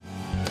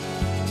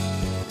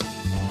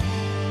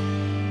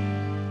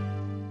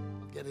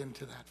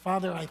into that.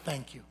 Father, I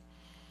thank you.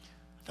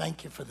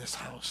 Thank you for this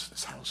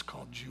house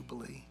called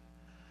Jubilee.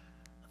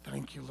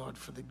 Thank you, Lord,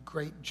 for the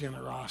great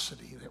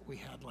generosity that we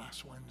had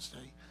last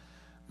Wednesday.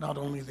 Not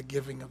only the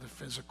giving of the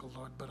physical,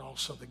 Lord, but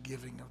also the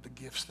giving of the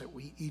gifts that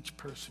each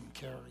person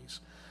carries.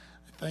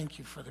 I thank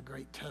you for the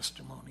great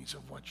testimonies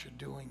of what you're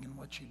doing and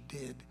what you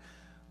did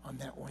on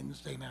that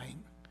Wednesday night.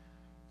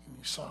 And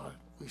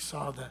we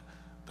saw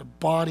the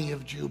body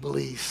of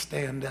Jubilee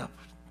stand up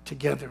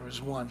together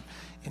as one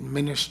and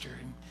minister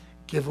and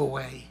give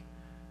away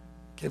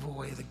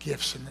the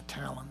gifts and the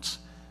talents.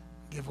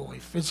 Give away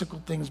physical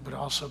things, but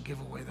also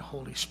give away the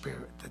Holy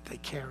Spirit that they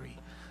carry.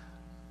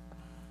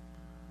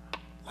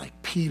 Like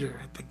Peter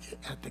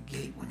at the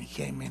gate when he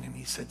came in and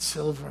he said,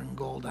 silver and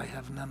gold I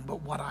have none,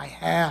 but what I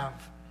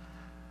have,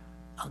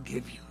 I'll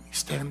give you. And he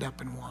stand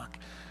up and walk.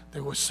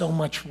 There was so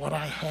much what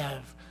I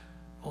have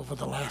over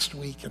the last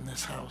week in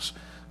this house.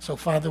 So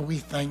Father, we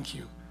thank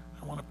you.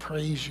 I want to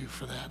praise you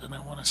for that. And I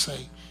want to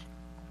say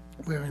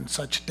we're in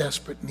such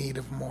desperate need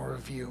of more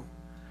of you.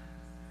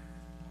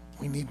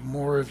 We need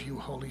more of you,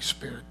 Holy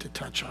Spirit, to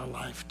touch our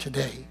life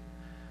today.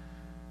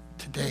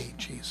 Today,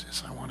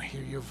 Jesus, I want to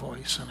hear your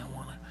voice, and I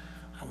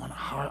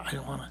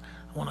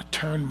want to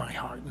turn my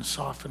heart and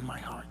soften my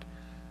heart.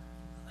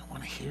 I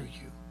want to hear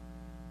you.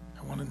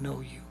 I want to know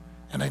you.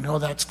 And I know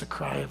that's the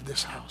cry of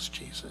this house,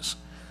 Jesus.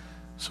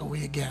 So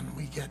we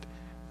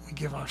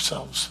give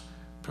ourselves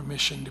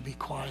permission to be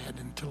quiet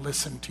and to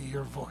listen to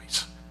your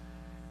voice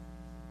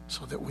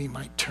so that we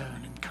might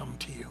turn and come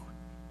to you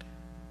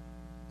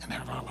and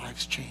have our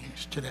lives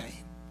changed today.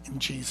 In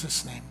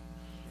Jesus' name,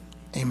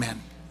 amen.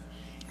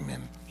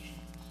 Amen.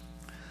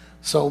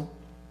 So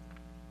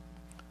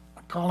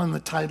I'm calling the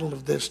title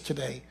of this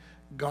today,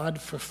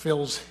 God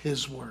Fulfills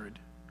His Word.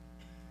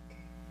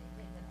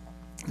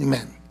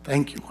 Amen.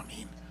 Thank you,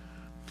 Juanine.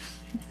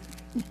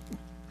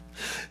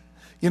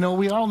 You know,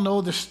 we all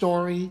know the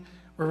story.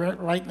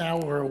 Right now,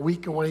 we're a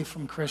week away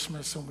from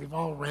Christmas, and we've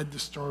all read the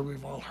story.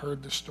 We've all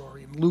heard the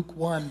story. And Luke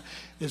 1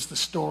 is the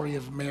story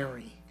of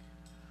Mary.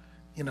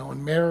 You know,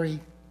 and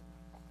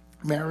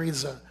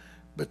Mary's a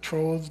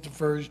betrothed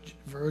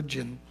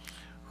virgin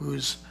who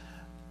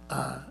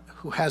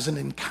has an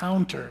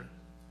encounter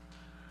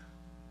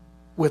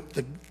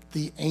with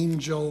the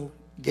angel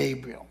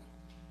Gabriel.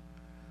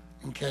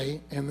 Okay,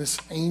 and this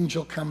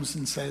angel comes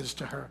and says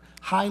to her,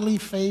 highly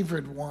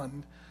favored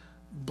one,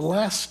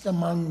 blessed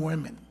among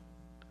women.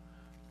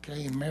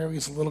 Okay, and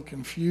Mary's a little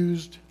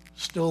confused,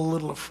 still a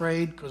little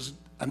afraid because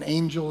an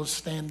angel is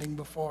standing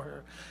before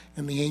her.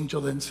 And the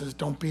angel then says,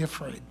 don't be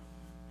afraid.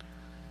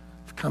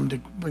 I've come to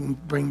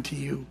bring to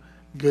you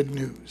good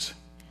news.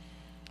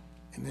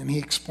 And then he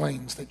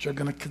explains that you're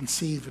going to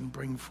conceive and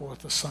bring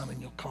forth a son,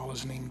 and you'll call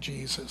his name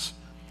Jesus.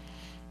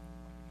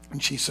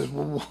 And she says,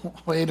 well,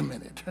 wait a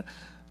minute.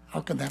 How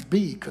can that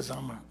be? Because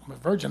I'm a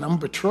virgin. I'm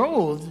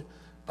betrothed,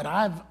 but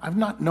I've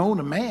not known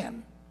a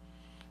man.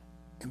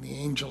 And the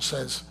angel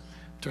says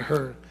to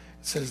her, it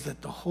says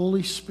that the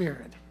Holy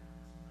Spirit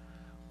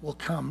will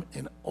come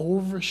and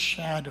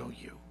overshadow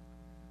you.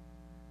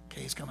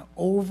 Okay, he's going to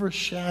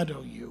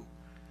overshadow you,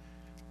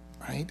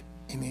 right?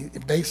 And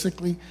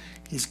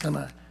he's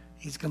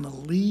going to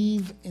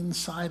leave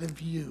inside of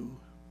you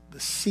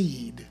the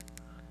seed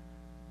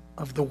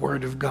of the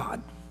Word of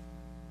God,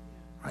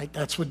 right?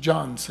 That's what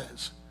John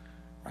says,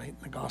 right? In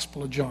the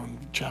Gospel of John,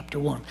 chapter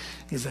 1,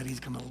 is that he's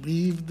going to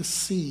leave the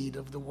seed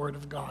of the Word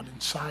of God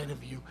inside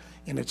of you,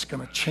 and it's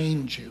going to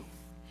change you,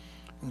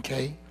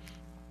 okay?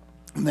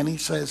 And then he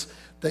says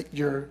that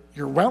your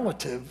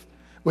relative,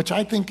 which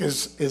I think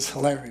is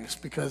hilarious,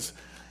 because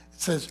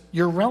it says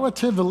your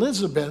relative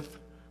Elizabeth,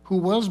 who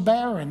was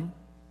barren,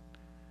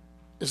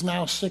 is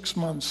now 6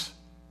 months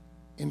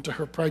into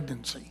her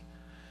pregnancy.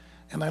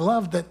 And I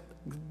love that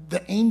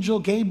the angel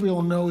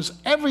Gabriel knows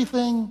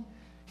everything.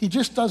 He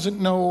just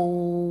doesn't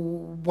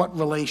know what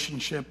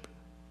relationship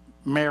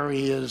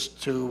Mary is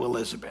to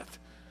Elizabeth.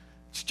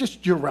 It's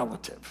just your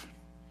relative.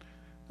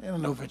 I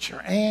don't know if it's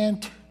your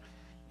aunt,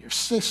 your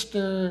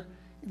sister.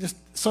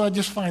 So I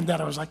just find that,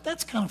 I was like,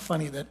 that's kind of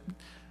funny that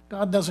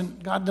God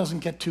doesn't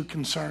get too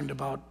concerned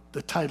about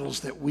the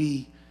titles that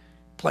we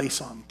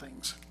place on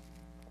things.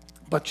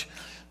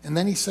 And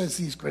then he says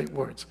these great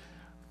words,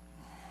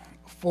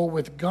 for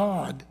with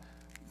God,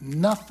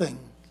 nothing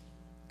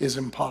is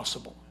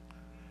impossible.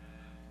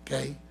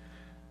 Okay?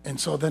 And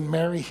so then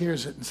Mary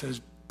hears it and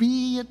says,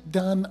 be it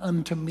done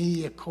unto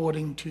me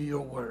according to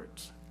your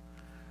words.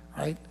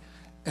 Right?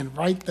 And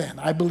right then,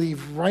 I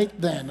believe right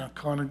then,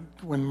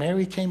 when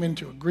Mary came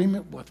into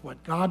agreement with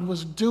what God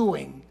was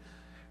doing,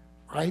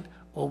 right,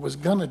 or was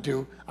going to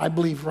do, I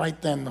believe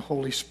right then the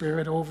Holy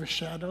Spirit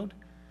overshadowed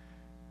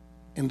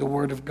and the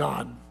Word of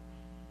God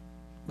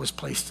was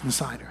placed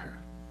inside of her.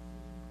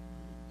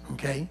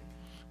 Okay?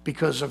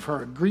 Because of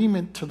her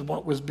agreement to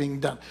what was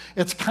being done.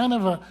 It's kind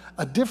of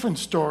a different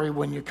story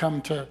when you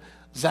come to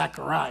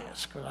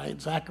Zacharias, right?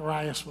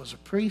 Zacharias was a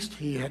priest.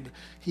 He had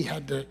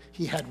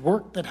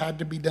work that had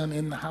to be done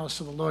in the house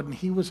of the Lord, and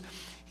his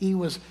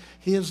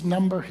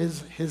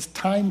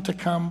time to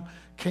come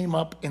came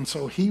up, and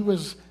so he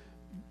was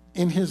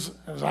in his,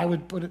 as I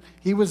would put it,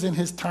 he was in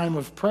his time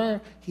of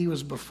prayer. He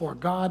was before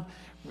God,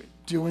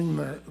 doing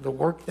the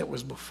work that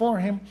was before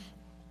him.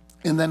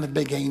 And then a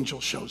big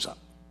angel shows up,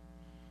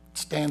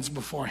 stands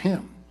before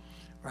him,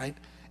 right?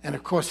 And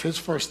of course, his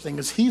first thing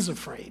is he's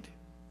afraid,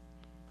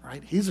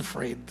 right? He's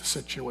afraid of the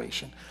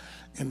situation.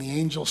 And the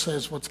angel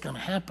says what's going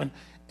to happen.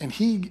 And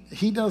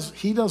he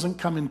doesn't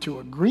come into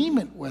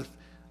agreement with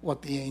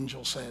what the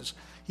angel says.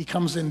 He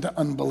comes into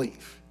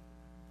unbelief.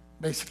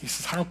 Basically, he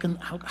says, how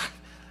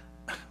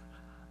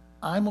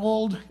I'm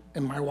old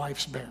and my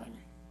wife's barren,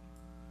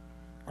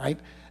 right?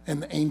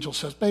 And the angel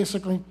says,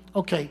 basically,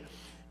 okay,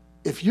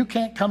 if you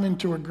can't come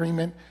into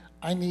agreement,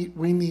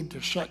 we need to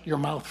shut your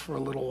mouth for a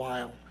little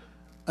while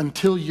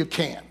until you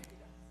can,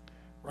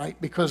 right?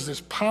 Because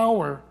there's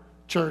power,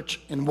 church,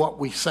 in what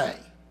we say,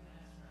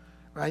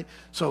 right?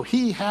 So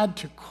he had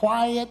to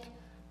quiet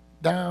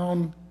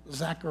down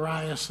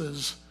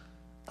Zacharias's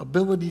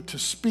ability to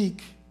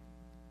speak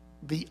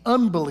the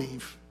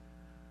unbelief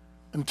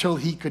until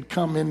he could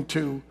come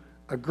into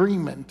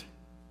agreement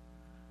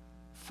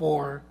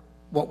for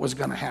what was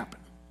going to happen,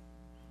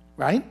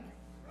 right?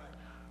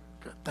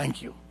 Good,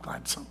 thank you.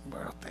 Glad something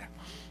were out there.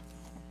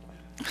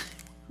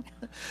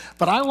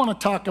 But I want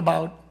to talk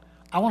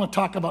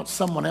about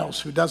someone else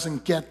who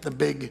doesn't get the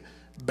big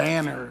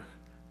banner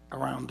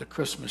around the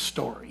Christmas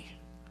story.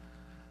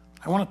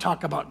 I want to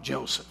talk about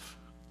Joseph.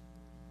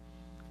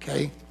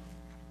 Okay?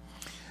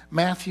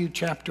 Matthew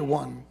chapter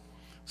 1,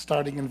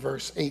 starting in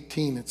verse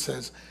 18, it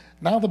says,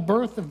 "Now the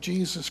birth of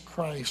Jesus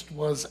Christ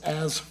was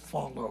as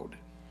followed.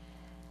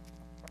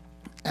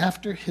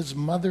 After his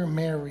mother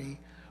Mary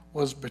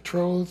was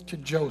betrothed to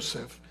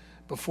Joseph,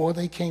 before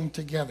they came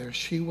together,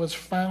 she was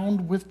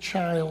found with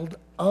child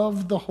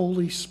of the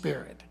Holy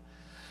Spirit.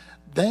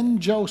 Then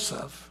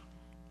Joseph,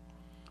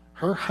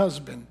 her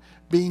husband,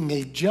 being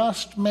a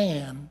just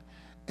man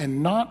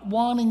and not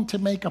wanting to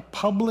make a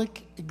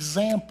public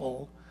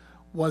example,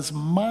 was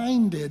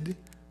minded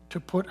to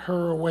put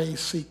her away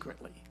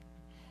secretly."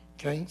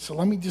 Okay, so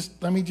let me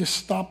just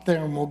stop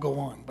there and we'll go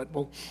on.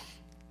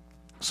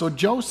 So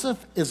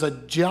Joseph is a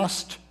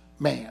just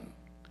man.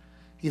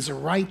 He's a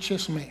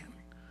righteous man.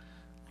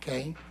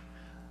 Okay?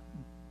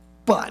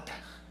 But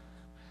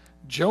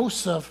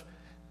Joseph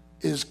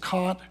is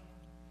caught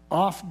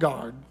off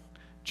guard.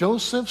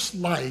 Joseph's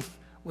life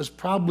was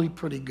probably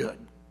pretty good.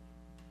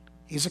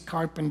 He's a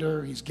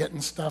carpenter, he's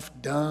getting stuff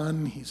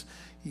done, he's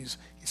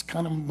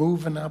kind of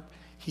moving up.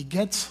 He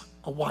gets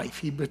a wife,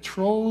 he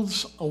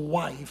betroths a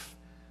wife,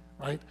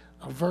 right?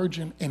 A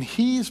virgin, and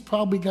he's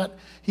probably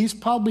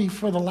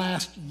for the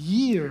last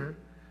year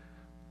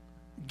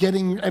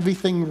getting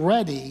everything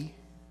ready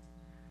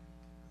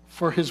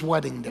for his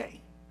wedding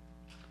day,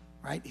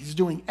 right? He's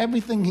doing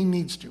everything he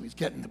needs to. He's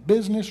getting the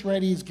business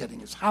ready, he's getting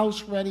his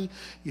house ready,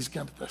 he's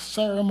got the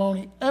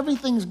ceremony,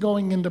 everything's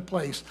going into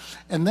place.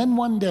 And then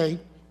one day,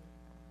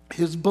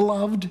 his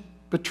beloved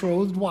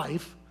betrothed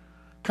wife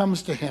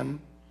comes to him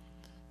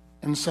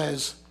and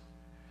says,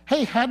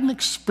 "Hey, had an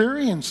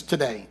experience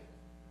today."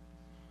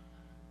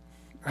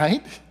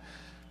 Right?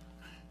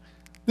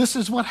 This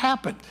is what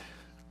happened.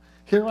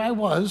 Here I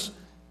was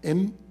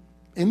in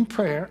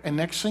prayer, and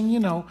next thing you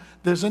know,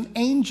 there's an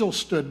angel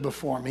stood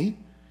before me,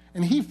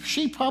 and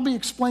she probably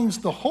explains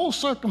the whole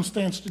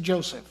circumstance to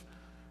Joseph,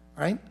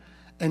 right?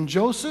 And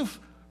Joseph,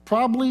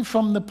 probably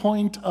from the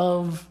point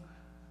of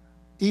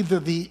either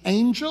the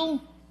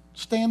angel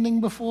standing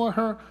before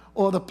her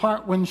or the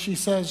part when she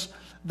says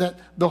that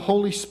the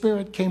Holy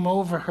Spirit came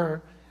over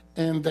her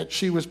and that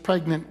she was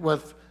pregnant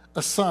with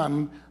a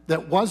son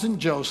that wasn't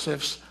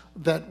Joseph's,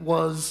 that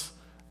was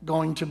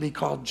going to be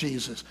called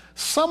Jesus.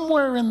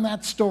 Somewhere in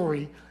that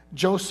story,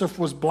 Joseph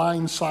was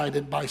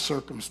blindsided by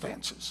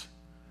circumstances,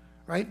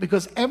 right?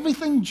 Because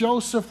everything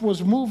Joseph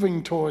was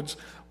moving towards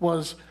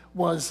was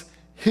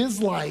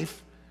his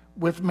life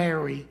with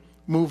Mary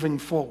moving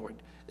forward.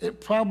 It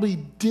probably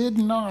did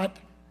not,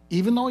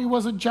 even though he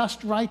was a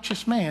just,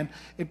 righteous man,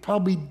 it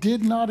probably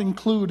did not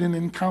include an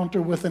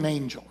encounter with an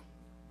angel,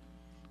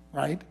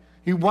 right?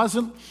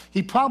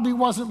 He probably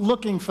wasn't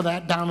looking for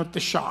that down at the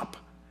shop,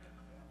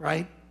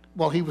 right?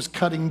 While he was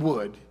cutting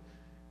wood,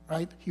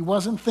 right? He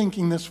wasn't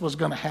thinking this was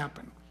going to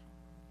happen.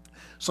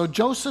 So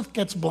Joseph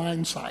gets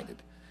blindsided.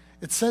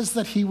 It says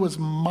that he was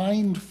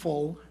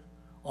mindful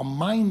or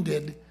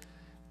minded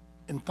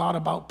and thought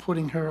about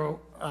putting her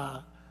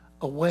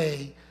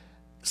away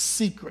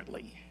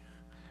secretly,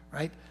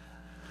 right?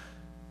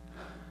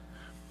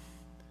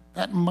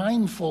 That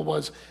mindful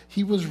was,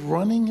 he was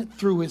running it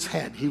through his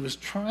head. He was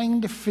trying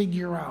to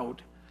figure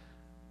out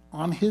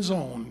on his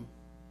own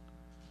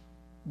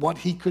what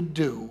he could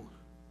do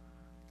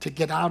to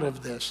get out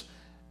of this.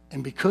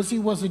 And because he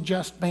was a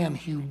just man,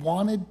 he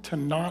wanted to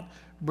not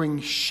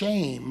bring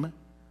shame,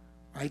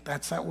 right?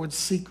 That's that word,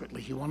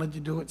 secretly. He wanted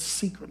to do it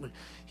secretly.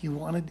 He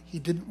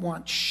didn't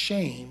want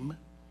shame.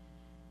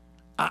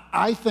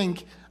 I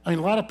think, a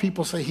lot of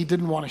people say he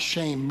didn't want to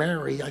shame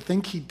Mary. I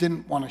think he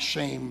didn't want to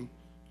shame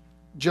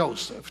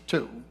Joseph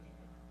too,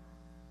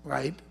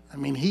 right?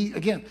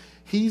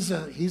 He's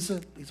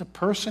a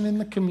person in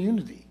the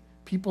community.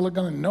 People are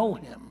going to know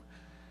him.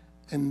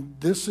 and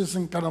this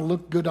isn't going to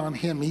look good on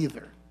him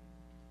either,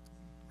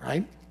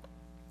 right?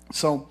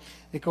 So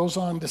it goes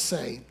on to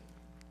say,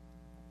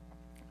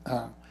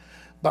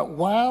 but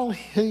while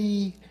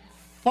he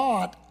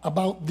thought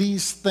about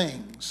these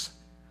things,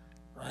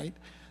 right,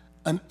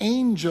 an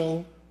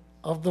angel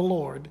of the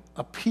Lord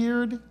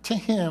appeared to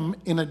him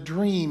in a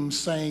dream,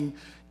 saying,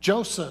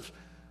 Joseph,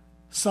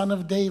 son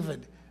of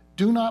David,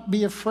 do not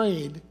be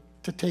afraid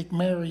to take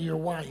Mary your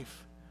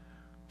wife,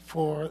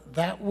 for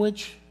that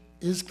which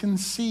is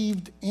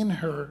conceived in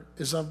her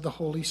is of the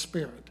Holy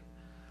Spirit.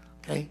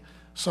 Okay,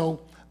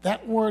 so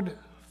that word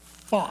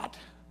thought,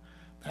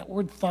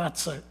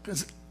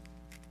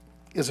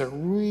 is a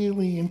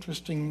really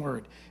interesting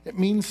word. It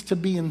means to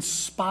be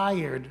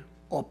inspired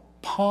or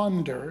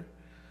ponder,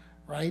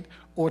 right,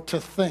 or to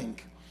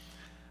think.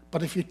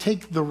 But if you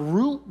take the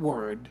root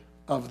word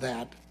of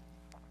that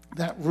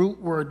root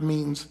word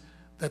means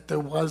that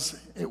it was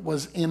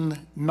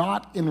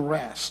not in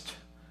rest.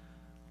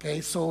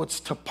 Okay, so it's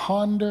to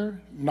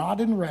ponder,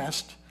 not in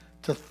rest,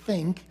 to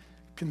think,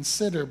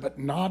 consider, but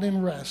not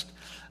in rest.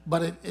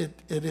 But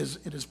it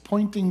is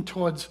pointing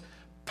towards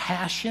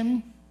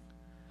passion,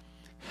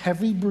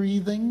 heavy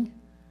breathing,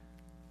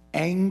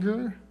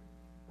 anger,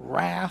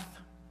 wrath,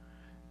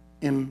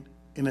 and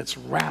it's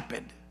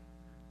rapid,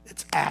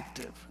 it's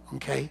active,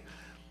 okay?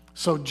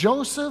 So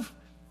Joseph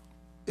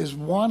is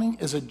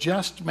a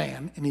just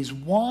man, and he's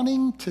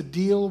wanting to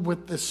deal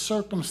with this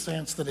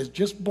circumstance that has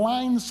just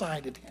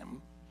blindsided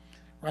him,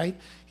 right?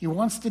 He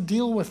wants to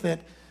deal with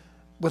it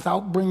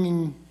without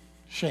bringing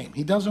shame.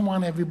 He doesn't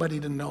want everybody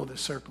to know the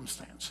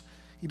circumstance.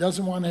 He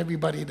doesn't want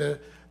everybody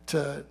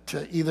to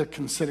either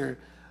consider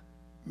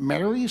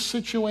Mary's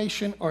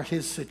situation or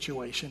his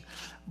situation.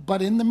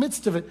 But in the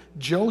midst of it,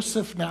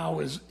 Joseph now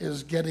is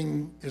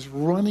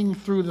running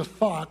through the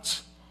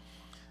thoughts,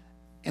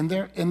 and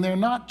they're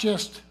not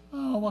just,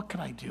 oh, what could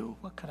I do?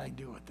 What could I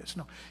do with this?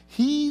 No,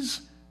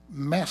 he's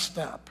messed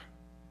up.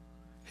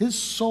 His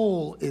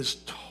soul is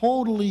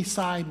totally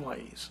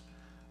sideways.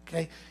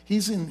 Okay,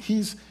 he's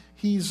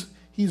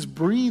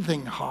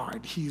breathing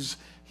hard. He's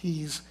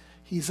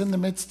in the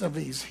midst of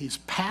he's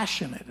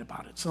passionate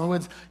about it. So in other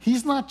words,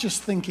 he's not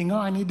just thinking, oh,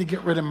 I need to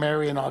get rid of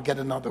Mary and I'll get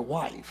another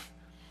wife.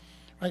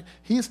 Right?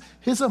 His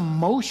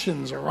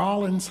emotions are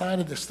all inside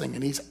of this thing,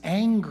 and he's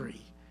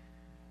angry.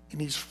 And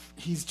he's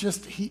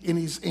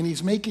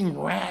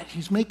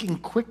making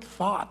quick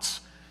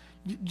thoughts.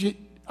 Did you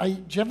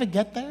ever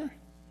get there?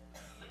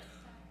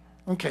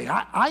 Okay,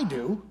 I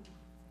do.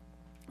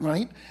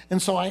 Right?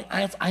 And so I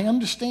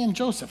understand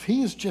Joseph.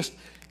 He is just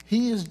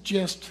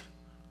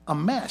a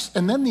mess.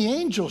 And then the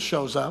angel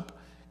shows up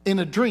in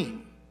a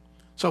dream.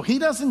 So he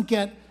doesn't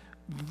get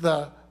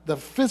the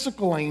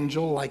physical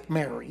angel like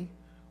Mary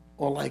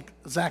or like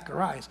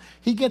Zacharias.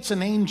 He gets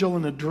an angel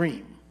in a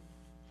dream,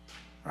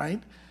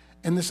 right?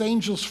 And this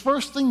angel's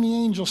first thing the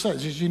angel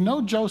says is, you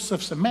know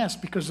Joseph's a mess,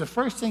 because the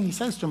first thing he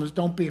says to him is,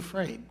 don't be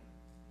afraid.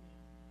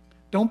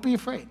 Don't be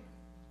afraid.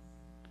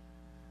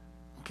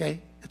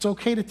 Okay? It's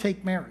okay to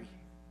take Mary.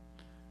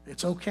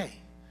 It's okay.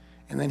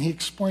 And then he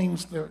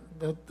explains the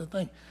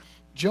thing.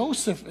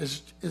 Joseph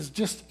is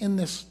just in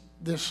this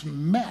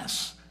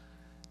mess,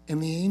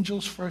 and the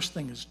angel's first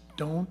thing is,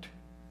 don't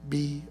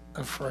be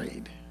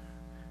afraid.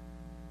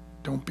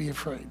 Don't be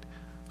afraid.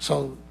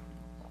 So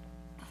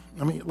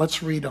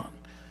let's read on.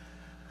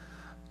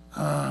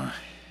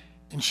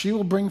 And she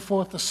will bring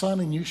forth a son,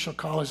 and you shall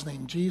call his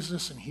name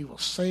Jesus, and he will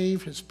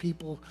save his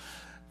people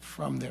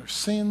from their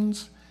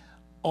sins.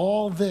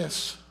 All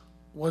this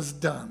was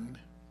done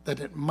that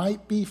it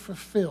might be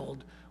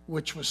fulfilled,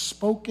 which was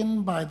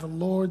spoken by the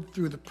Lord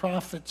through the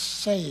prophets,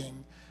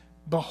 saying,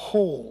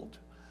 behold,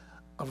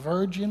 a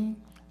virgin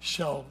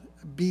shall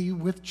be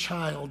with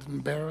child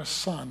and bear a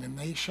son, and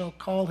they shall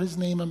call his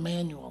name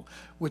Emmanuel,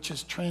 which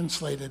is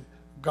translated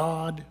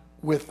God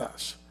with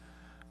us.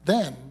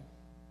 Then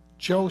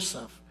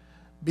Joseph,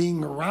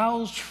 being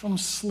aroused from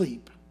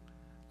sleep,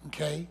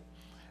 okay,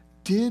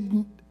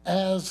 did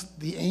as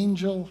the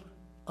angel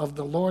of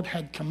the Lord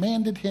had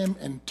commanded him,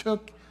 and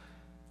took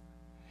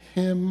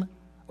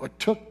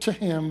to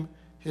him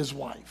his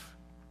wife.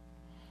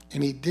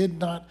 And he did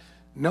not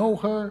know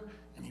her,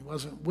 and he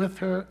wasn't with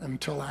her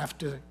until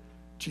after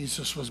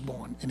Jesus was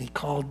born. And it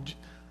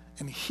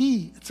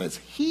says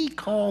he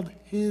called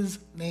his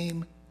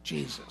name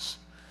Jesus.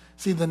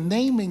 See, the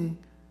naming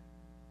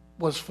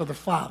was for the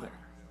father.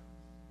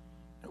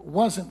 It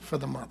wasn't for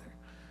the mother.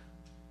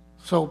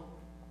 So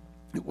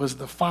it was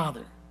the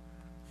father.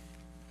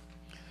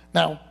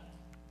 Now,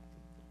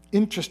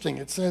 interesting,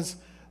 it says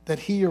that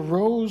he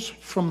arose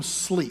from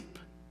sleep.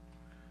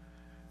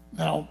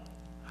 Now,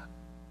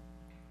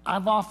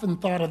 I've often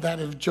thought of that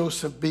as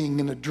Joseph being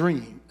in a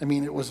dream. I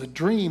mean, it was a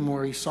dream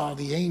where he saw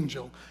the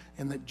angel,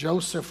 and that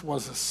Joseph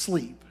was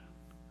asleep.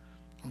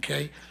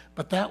 Okay?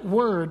 But that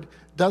word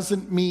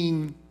doesn't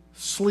mean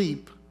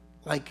sleep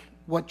like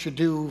what you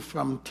do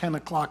from 10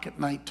 o'clock at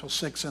night till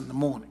 6 in the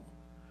morning.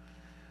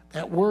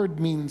 That word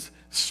means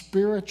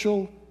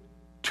spiritual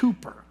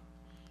torpor.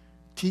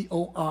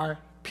 Torpor.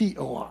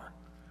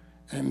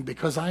 And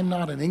because I'm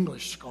not an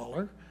English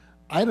scholar,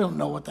 I don't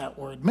know what that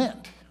word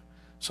meant.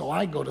 So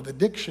I go to the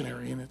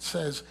dictionary, and it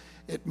says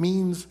it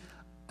means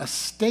a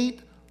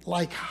state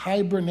like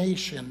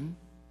hibernation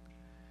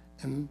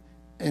and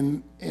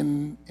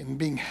in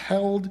being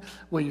held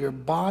where your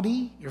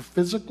body, your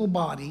physical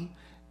body,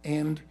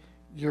 and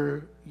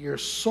your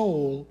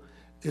soul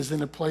is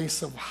in a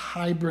place of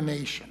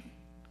hibernation.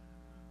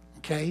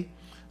 Okay?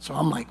 So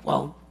I'm like,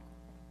 well,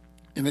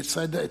 and it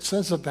says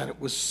that it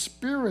was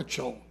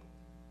spiritual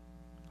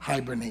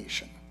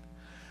hibernation.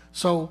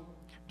 So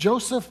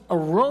Joseph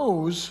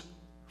arose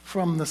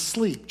from the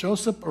sleep.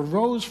 Joseph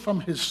arose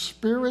from his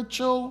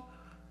spiritual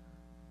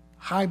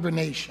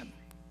hibernation.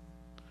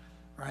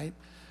 Right?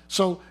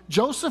 So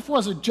Joseph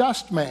was a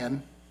just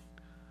man,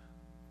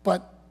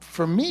 but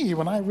for me,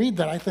 when I read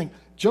that, I think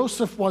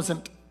Joseph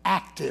wasn't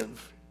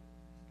active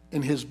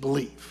in his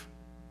belief.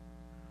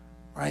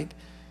 Right?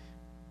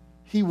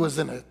 He was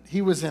in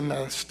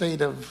a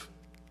state of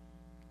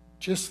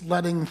just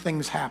letting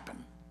things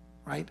happen,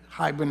 right?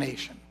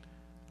 Hibernation.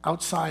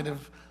 Outside,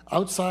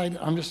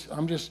 I'm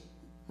just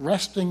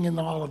resting in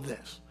all of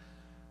this.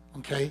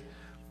 Okay?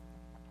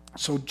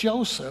 So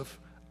Joseph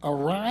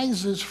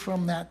arises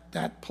from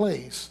that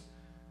place,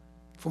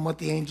 from what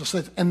the angel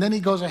says, and then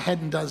he goes ahead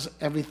and does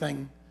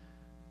everything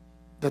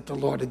that the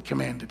Lord had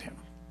commanded him.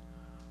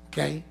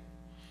 Okay?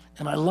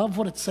 And I love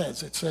what it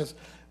says. It said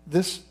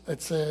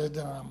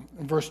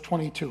in verse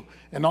 22,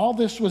 and all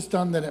this was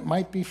done that it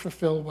might be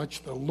fulfilled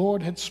which the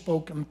Lord had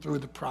spoken through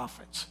the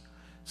prophets.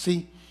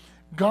 See,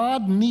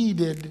 God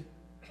needed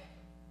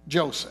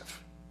Joseph.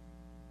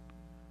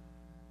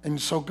 And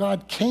so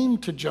God came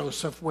to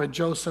Joseph where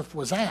Joseph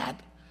was at,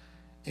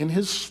 in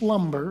his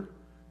slumber,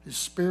 his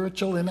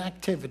spiritual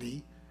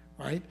inactivity,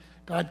 right?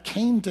 God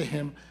came to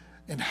him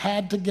and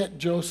had to get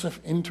Joseph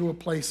into a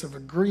place of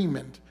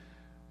agreement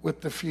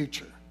with the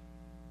future,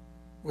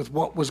 with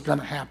what was going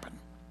to happen.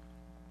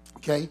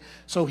 Okay?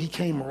 So he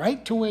came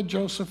right to where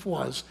Joseph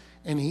was,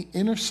 and he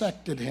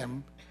intersected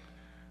him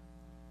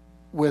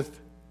with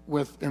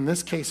in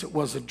this case, it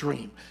was a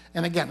dream.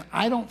 And again,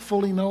 I don't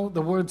fully know.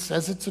 The word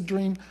says it's a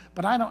dream,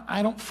 but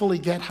I don't fully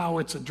get how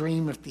it's a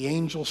dream if the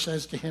angel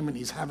says to him and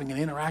he's having an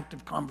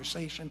interactive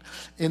conversation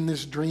in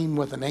this dream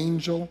with an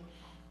angel.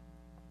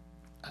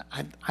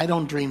 I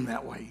don't dream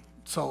that way.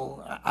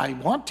 So I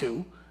want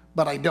to,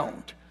 but I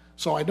don't.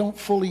 So I don't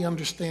fully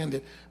understand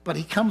it. But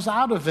he comes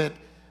out of it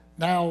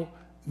now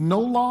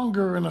no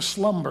longer in a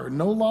slumber,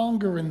 no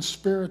longer in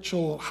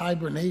spiritual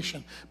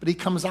hibernation, but he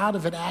comes out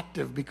of it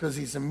active because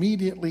he's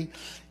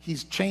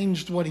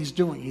changed what he's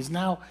doing. He's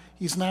now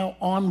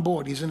on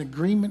board. He's in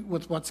agreement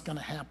with what's going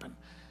to happen.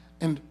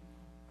 And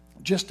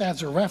just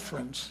as a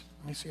reference,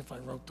 let me see if I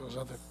wrote those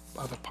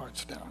other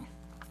parts down.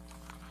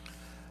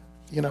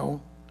 You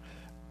know,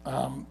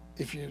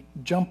 if you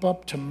jump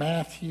up to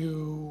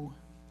Matthew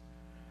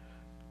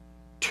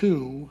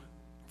 2,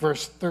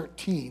 verse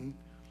 13,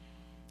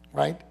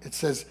 right? It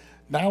says,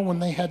 now when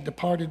they had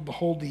departed,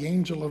 behold, the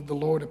angel of the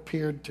Lord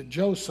appeared to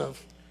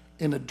Joseph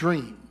in a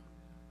dream.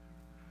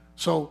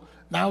 So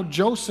now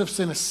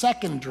Joseph's in a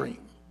second dream,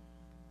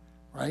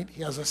 right?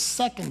 He has a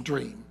second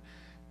dream.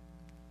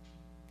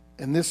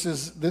 And this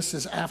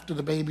is after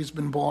the baby's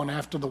been born,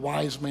 after the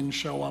wise men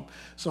show up.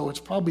 So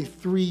it's probably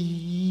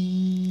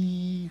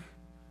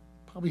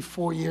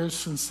 4 years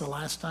since the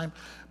last time.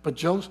 But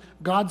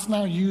God's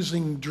now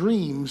using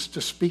dreams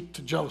to speak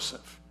to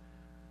Joseph.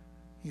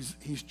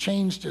 He's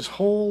changed his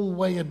whole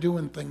way of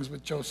doing things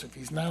with Joseph.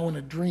 He's now in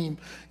a dream,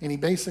 and he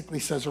basically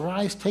says,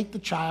 arise, take the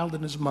child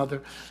and his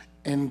mother,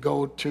 and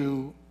go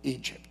to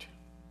Egypt.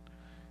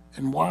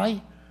 And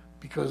why?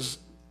 Because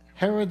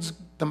Herod's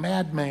the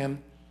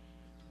madman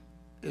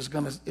is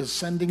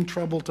sending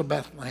trouble to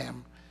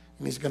Bethlehem,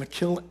 and he's going to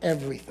kill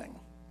everything.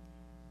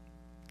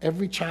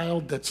 Every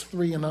child that's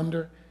 3 and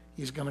under,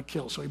 he's going to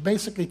kill. So he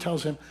basically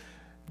tells him,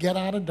 get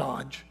out of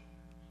Dodge.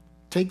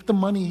 Take the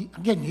money.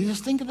 Again, you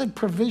just think of the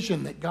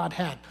provision that God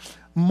had.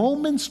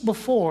 Moments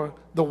before,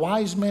 the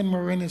wise men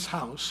were in his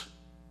house,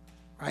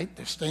 right?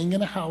 They're staying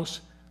in a house.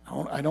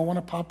 I don't want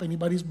to pop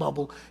anybody's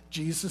bubble.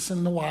 Jesus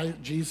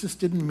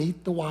didn't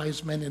meet the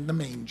wise men in the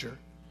manger.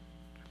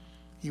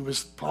 He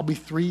was probably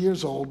 3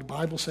 years old. The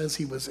Bible says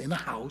he was in a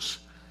house,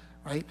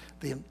 right?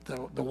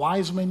 The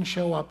wise men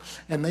show up,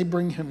 and they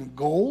bring him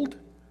gold,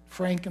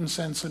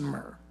 frankincense, and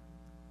myrrh,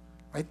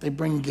 right? They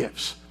bring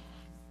gifts.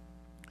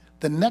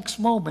 The next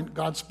moment,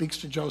 God speaks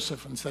to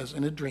Joseph and says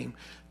in a dream,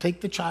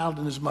 take the child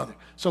and his mother.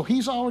 So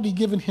he's already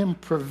given him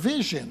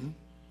provision,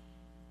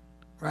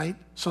 right?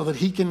 So that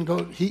he can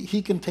go,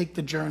 he can take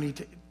the journey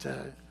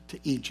to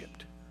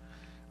Egypt,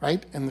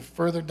 right? And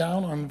further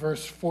down on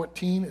verse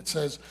 14, it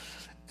says,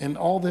 and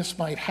all this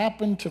might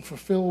happen to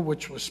fulfill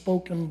which was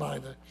spoken by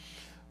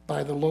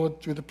the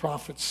Lord through the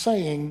prophets,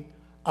 saying,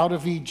 out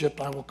of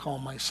Egypt I will call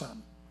my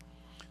son.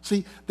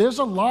 See, there's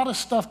a lot of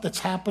stuff that's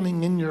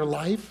happening in your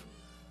life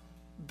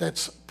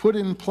that's put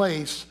in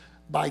place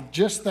by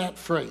just that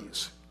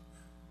phrase,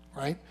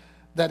 right?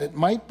 That it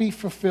might be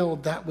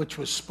fulfilled that which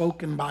was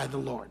spoken by the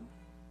Lord.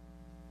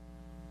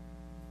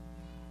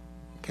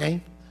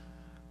 Okay?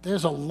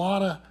 There's a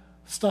lot of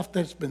stuff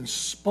that's been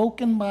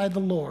spoken by the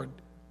Lord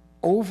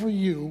over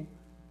you,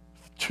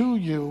 to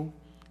you,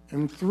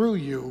 and through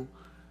you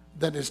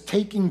that is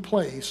taking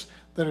place,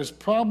 that is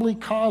probably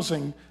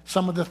causing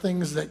some of the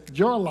things that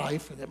your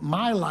life, that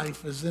my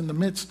life is in the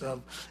midst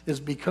of, is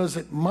because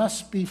it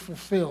must be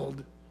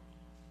fulfilled,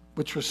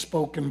 which was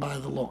spoken by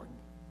the Lord.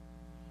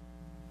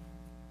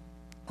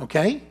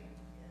 Okay?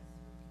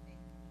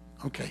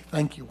 Okay,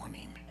 thank you,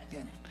 Juanine.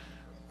 Again,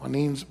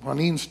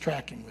 Juanine's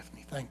tracking with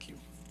me. Thank you.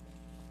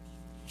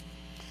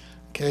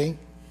 Okay?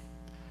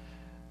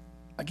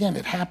 Again,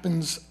 it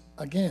happens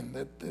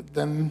again.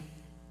 Then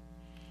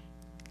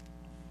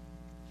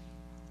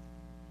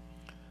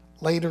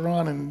later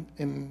on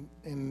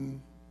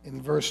in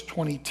verse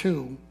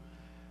 22,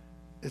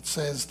 it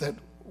says that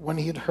when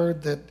he had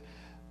heard that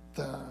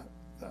the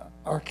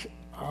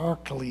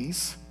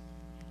Archelaus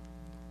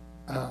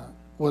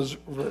was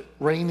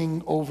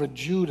reigning over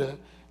Judah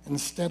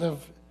instead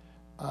of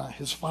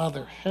his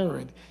father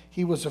Herod,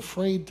 he was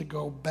afraid to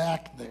go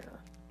back there.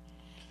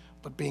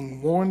 But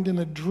being warned in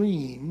a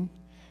dream,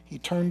 he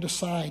turned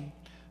aside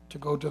to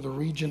go to the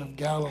region of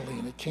Galilee,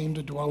 and it came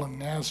to dwell in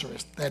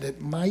Nazareth, that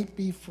it might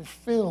be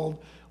fulfilled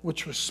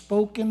which was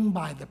spoken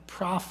by the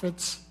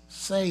prophets,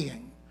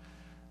 saying.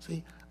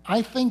 See,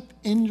 I think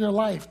in your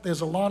life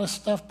there's a lot of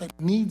stuff that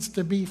needs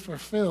to be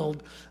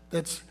fulfilled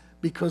that's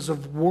because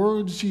of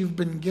words you've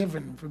been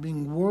given, for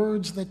being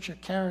words that you're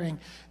carrying,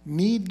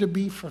 need to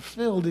be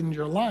fulfilled in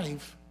your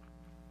life.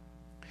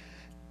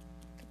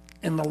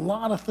 And a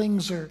lot of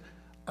things are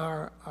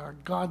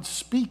God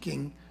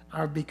speaking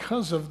are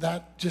because of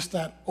that, just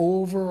that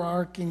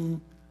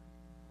overarching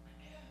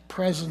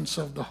presence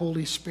of the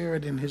Holy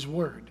Spirit in His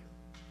Word.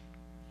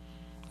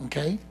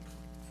 Okay?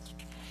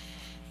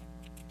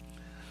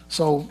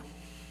 So,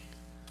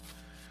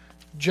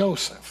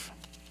 Joseph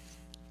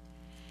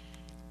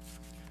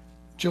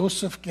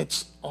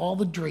gets all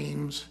the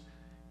dreams.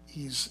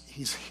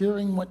 He's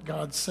hearing what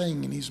God's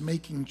saying, and he's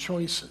making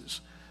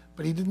choices.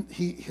 But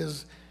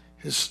his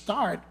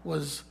start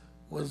was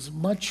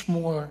much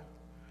more,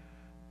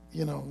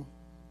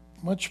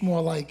 much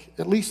more like,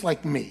 at least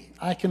like me.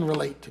 I can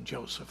relate to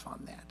Joseph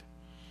on that.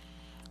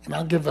 And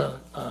I'll give a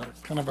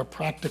kind of a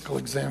practical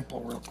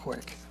example real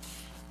quick.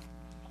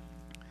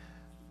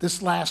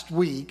 This last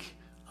week,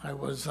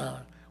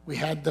 we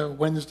had the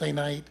Wednesday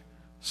night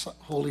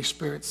Holy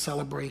Spirit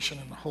celebration,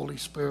 and the Holy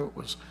Spirit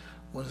was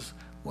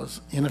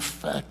in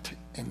effect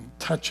and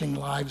touching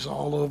lives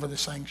all over the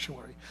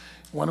sanctuary.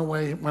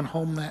 Went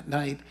home that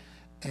night,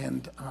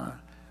 and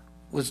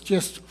was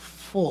just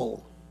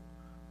full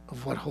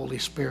of what Holy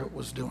Spirit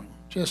was doing.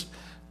 Just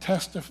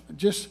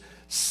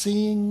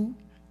seeing.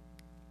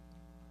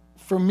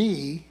 For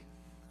me,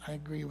 I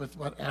agree with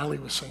what Allie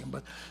was saying,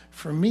 but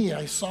for me,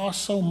 I saw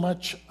so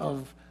much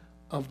of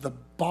the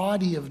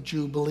body of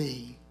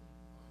Jubilee,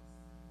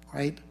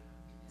 right,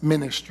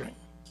 ministering.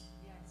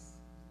 Yes.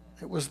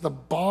 It was the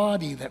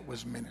body that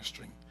was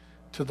ministering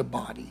to the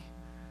body.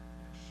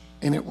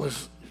 And it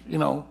was,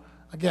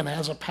 again,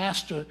 as a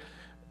pastor,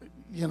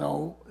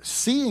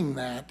 seeing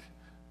that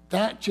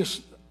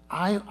just,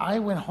 I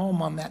went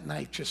home on that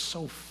night just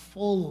so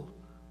full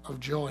of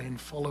joy and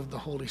full of the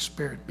Holy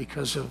Spirit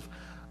because of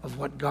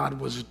what God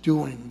was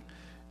doing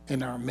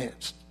in our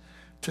midst.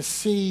 To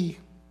see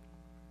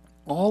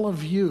all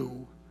of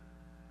you,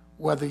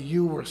 whether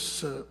you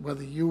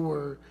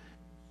were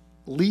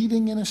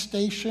leading in a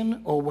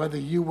station or whether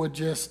you were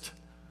just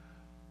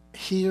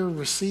here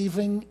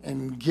receiving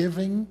and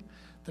giving,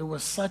 there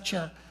was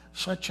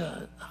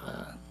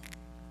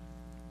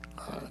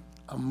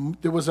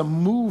there was a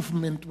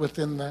movement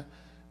within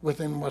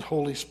what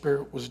Holy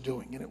Spirit was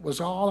doing, and it was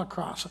all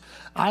across.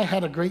 I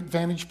had a great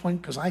vantage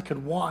point because I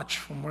could watch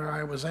from where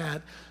I was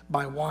at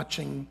by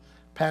watching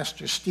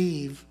Pastor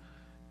Steve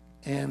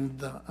and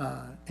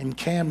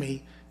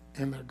Cammie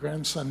and their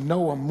grandson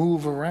Noah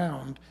move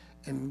around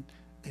and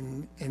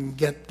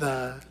get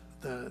the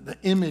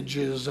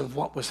images of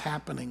what was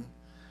happening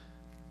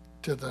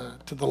to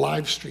the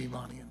live stream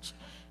audience.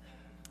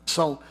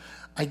 So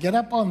I get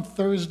up on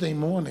Thursday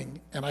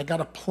morning, and I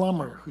got a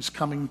plumber who's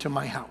coming to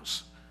my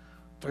house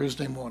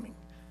Thursday morning,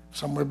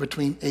 somewhere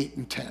between 8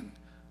 and 10.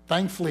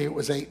 Thankfully, it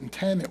was 8 and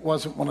 10. It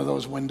wasn't one of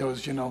those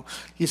windows,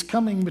 He's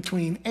coming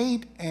between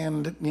 8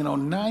 and,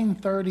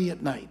 9:30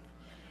 at night.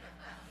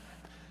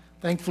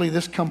 Thankfully,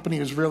 this company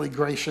was really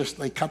gracious.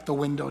 They cut the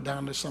window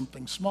down to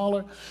something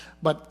smaller.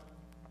 But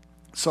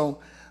so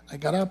I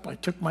got up, I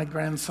took my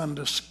grandson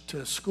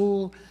to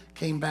school,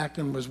 came back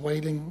and was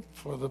waiting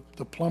for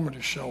the plumber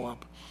to show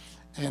up.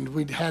 And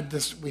we have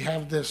this,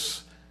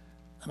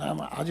 and I don't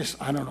know,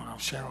 I'll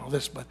share all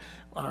this, but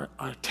our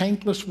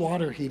tankless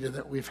water heater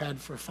that we've had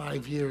for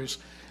 5 years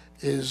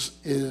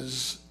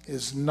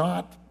was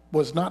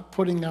not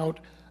putting out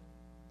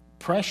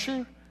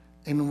pressure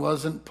and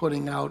wasn't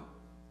putting out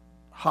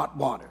hot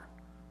water.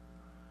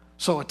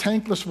 So a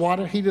tankless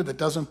water heater that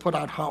doesn't put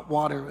out hot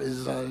water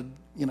is a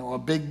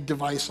big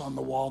device on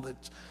the wall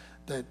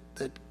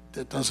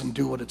that doesn't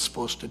do what it's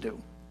supposed to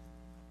do.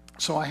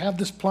 So I have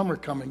this plumber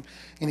coming,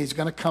 and he's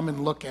going to come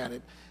and look at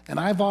it. And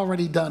I've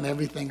already done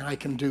everything I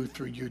can do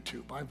through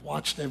YouTube. I've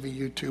watched every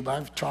YouTube.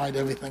 I've tried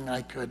everything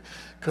I could,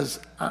 because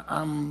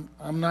I'm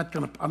not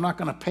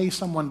gonna pay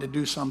someone to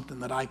do something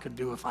that I could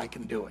do if I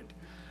can do it,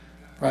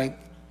 right?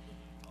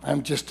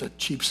 I'm just a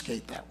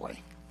cheapskate that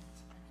way.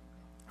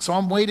 So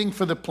I'm waiting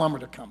for the plumber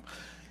to come,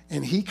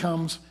 and he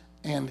comes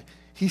and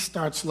he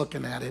starts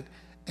looking at it.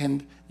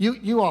 And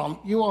you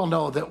all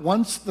know that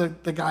once the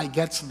guy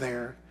gets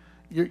there,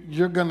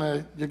 you're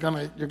gonna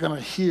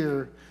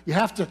hear. You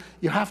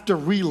have to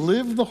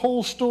relive the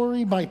whole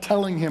story by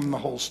telling him the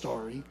whole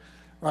story,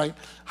 right?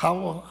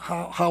 How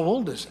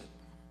old is it?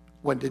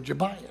 When did you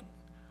buy it?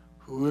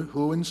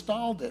 Who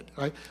installed it,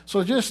 right?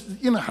 So just,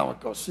 you know how it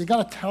goes. So you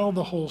got to tell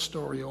the whole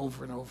story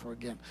over and over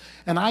again.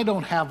 And I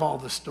don't have all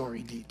the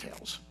story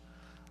details.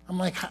 I'm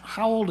like,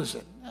 how old is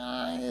it?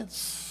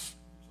 It's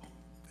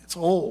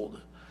old.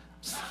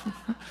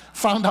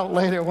 Found out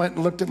later, went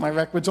and looked at my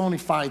record. It's only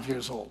 5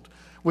 years old,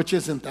 which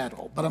isn't that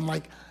old. But I'm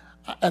like,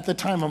 at the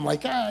time, I'm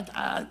like,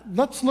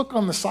 let's look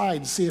on the side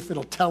and see if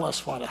it'll tell us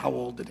how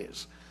old it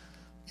is.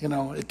 You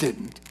know, it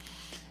didn't.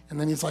 And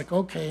then he's like,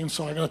 okay, and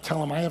so I got to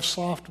tell him I have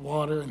soft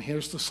water, and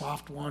here's the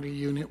soft water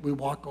unit. We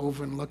walk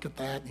over and look at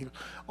that. And he goes,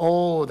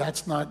 oh,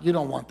 that's not, you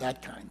don't want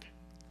that kind.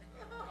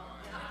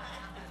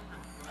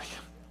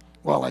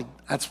 Well,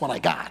 that's what I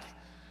got.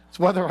 It's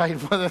whether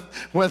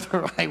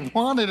I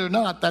want it or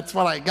not, that's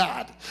what I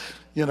got,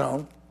 you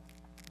know.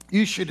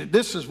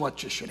 This is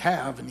what you should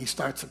have. And he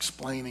starts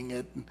explaining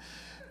it. And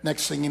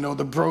next thing you know,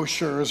 the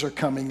brochures are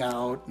coming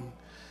out. And,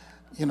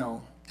 you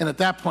know, and at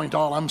that point,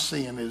 all I'm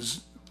seeing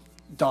is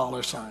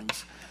dollar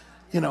signs,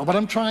 you know. But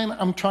I'm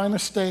trying to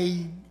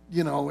stay,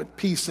 you know, at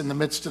peace in the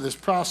midst of this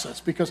process,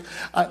 because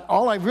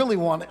all I really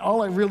want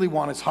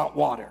is hot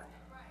water,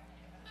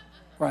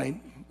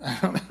 right?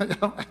 I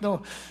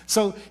don't.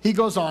 So he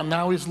goes on.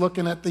 Now he's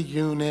looking at the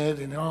unit,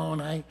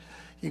 and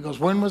he goes,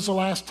 when was the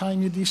last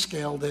time you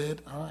descaled it?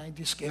 Oh, I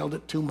descaled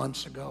it 2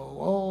 months ago.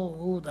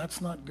 Oh,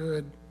 that's not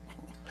good.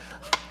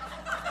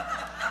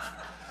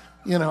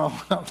 You know,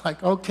 I'm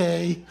like,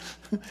 okay,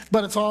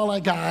 but it's all I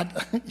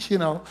got, you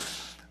know.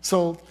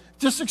 So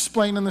just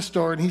explaining the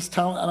story, and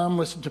and I'm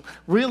listening to him.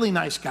 Really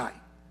nice guy.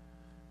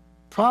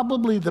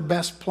 Probably the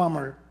best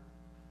plumber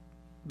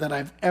that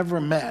I've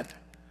ever met,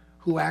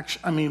 who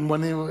actually, I mean,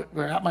 when they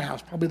were at my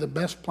house, probably the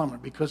best plumber,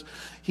 because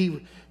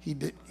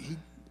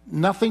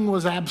nothing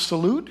was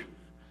absolute,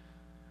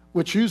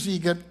 which usually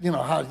you get, you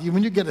know,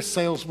 when you get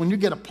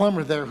a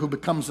plumber there who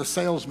becomes a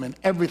salesman,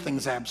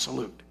 everything's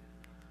absolute,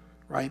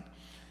 right?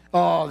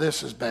 Oh,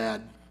 this is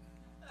bad.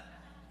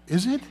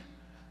 Is it?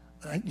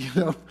 Right? You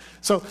know.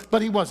 So,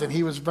 but he wasn't.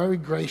 He was very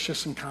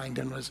gracious and kind,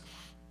 and was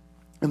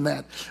in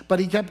that.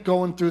 But he kept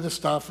going through the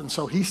stuff, and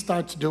so he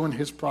starts doing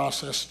his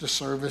process to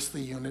service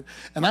the unit,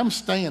 and I'm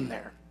staying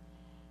there.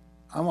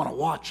 I want to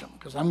watch him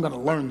because I'm going to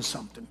learn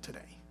something today.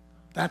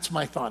 That's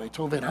my thought. I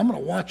told Vin, I'm going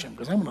to watch him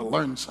because I'm going to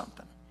learn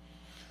something,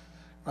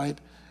 right?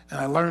 And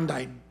I learned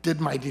I did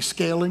my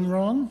descaling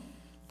wrong.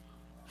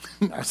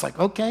 I was like,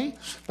 okay,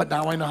 but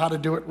now I know how to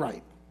do it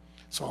right.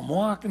 So I'm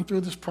walking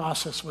through this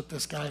process with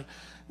this guy,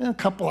 a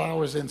couple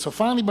hours in. So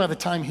finally, by the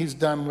time he's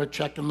done, we're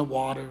checking the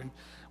water, and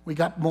we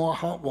got more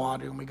hot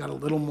water, and we got a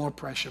little more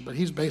pressure. But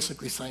he's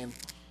basically saying,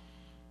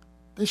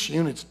 this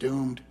unit's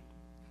doomed.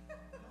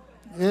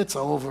 It's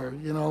over,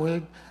 you know.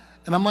 And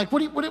I'm like, what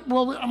do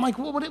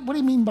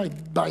you mean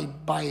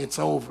by it's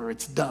over?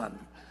 It's done?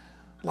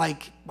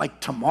 Like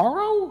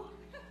tomorrow,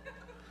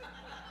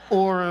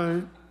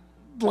 or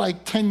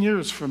like 10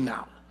 years from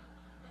now?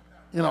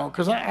 You know,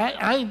 because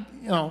I,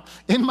 you know,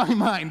 in my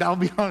mind, I'll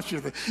be honest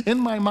with you, in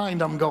my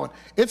mind, I'm going,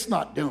 it's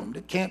not doomed.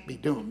 It can't be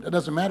doomed. It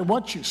doesn't matter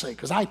what you say,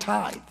 because I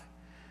tithe,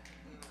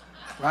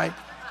 right?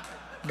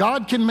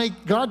 God can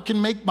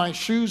make my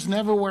shoes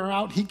never wear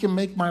out. He can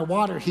make my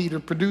water heater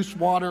produce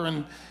water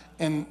and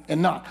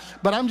not.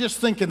 But I'm just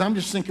thinking,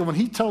 when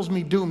he tells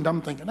me doomed,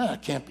 I'm thinking,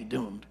 it can't be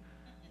doomed,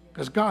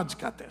 because God's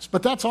got this.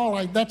 But that's all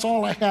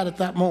I had at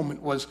that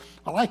moment was,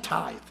 well, I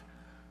tithe.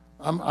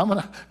 I'm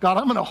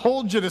gonna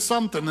hold you to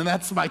something, and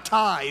that's my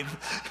tithe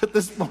at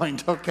this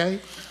point, okay?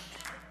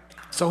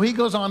 So he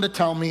goes on to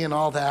tell me and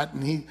all that,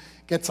 and he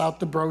gets out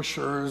the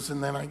brochures,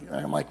 and then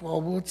I'm like, well,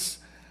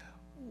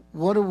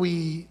 what do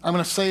we? I'm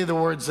gonna say the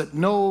words that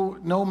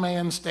no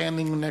man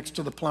standing next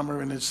to the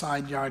plumber in his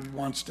side yard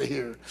wants to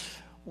hear.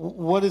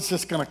 What is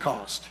this gonna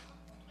cost,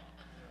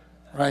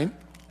 right?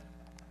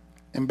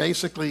 And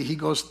basically, he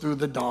goes through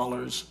the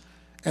dollars.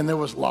 And there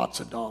was lots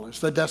of dollars.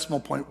 The decimal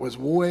point was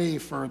way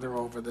further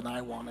over than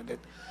I wanted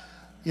it.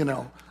 You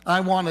know, I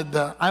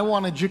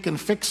wanted you can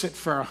fix it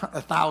for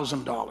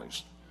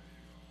 $1,000.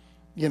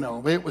 You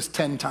know, it was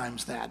 10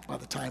 times that by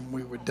the time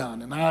we were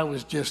done. And I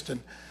was just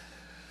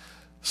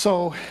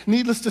so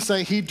needless to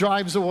say, he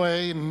drives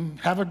away, and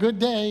have a good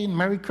day and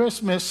Merry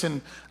Christmas.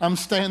 And I'm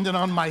standing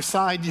on my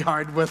side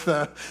yard with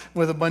a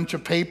bunch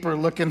of paper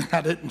looking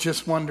at it and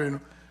just wondering,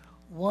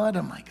 what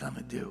am I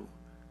gonna do?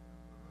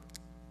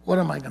 What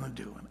am I going to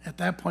do? And at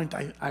that point,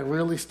 I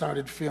really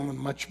started feeling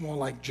much more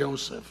like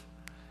Joseph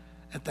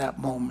at that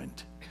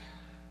moment.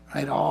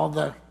 right? All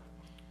the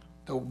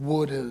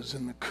wouldas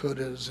and the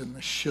couldas and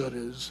the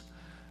shouldas.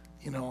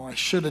 I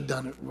should have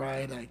done it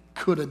right. I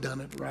could have done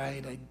it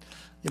right.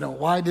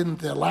 Why didn't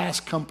the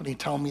last company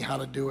tell me how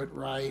to do it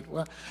right?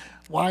 Well,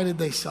 why did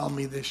they sell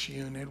me this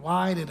unit?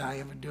 Why did I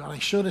ever do it? I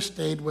should have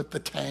stayed with the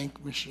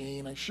tank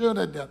machine. I should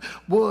have done,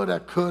 woulda,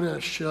 coulda,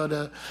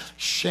 shoulda.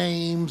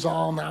 Shame's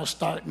all now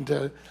starting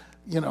to,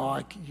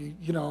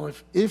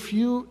 if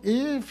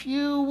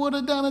you would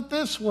have done it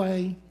this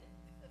way.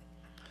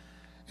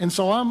 And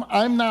so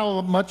I'm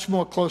now much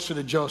more closer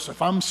to Joseph.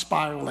 I'm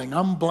spiraling.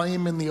 I'm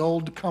blaming the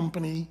old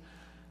company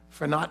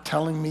for not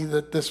telling me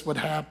that this would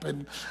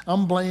happen.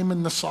 I'm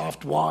blaming the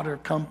soft water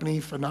company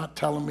for not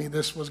telling me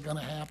this was going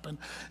to happen.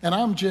 And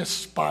I'm just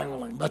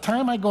spiraling. By the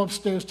time I go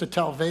upstairs to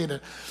tell Veda,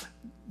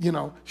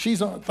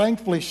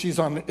 thankfully she's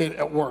on it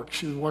at work.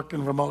 She's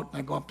working remote, and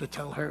I go up to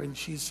tell her, and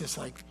she's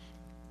like,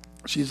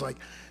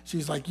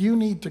 you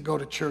need to go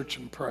to church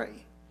and pray.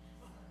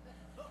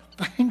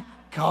 Thank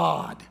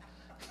God.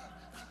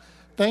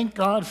 Thank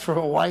God for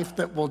a wife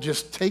that will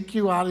just take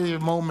you out of your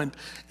moment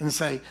and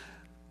say,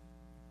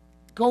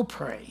 go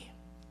pray.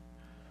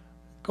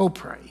 Go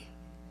pray.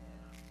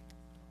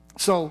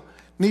 So,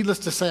 needless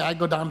to say, I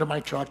go down to my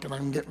truck and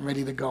I'm getting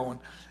ready to go.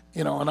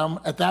 And I'm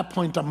at that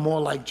point, I'm more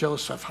like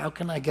Joseph. How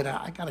can I get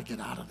out? I got to get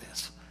out of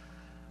this.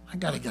 I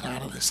got to get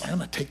out of this. I'm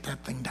going to take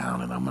that thing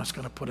down, and I'm just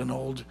going to put an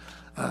old,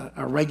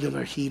 a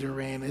regular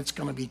heater in. It's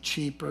going to be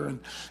cheaper.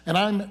 And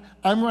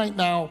I'm right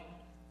now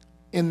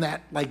in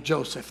that, like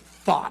Joseph,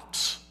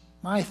 thoughts.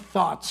 My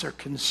thoughts are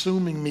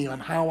consuming me on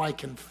how I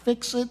can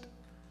fix it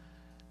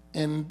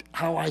and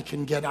how I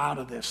can get out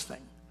of this thing.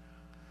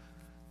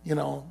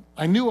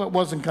 I knew it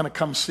wasn't going to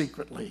come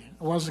secretly.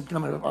 I wasn't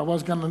going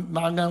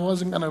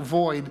to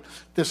avoid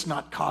this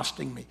not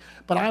costing me.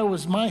 But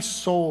my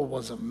soul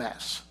was a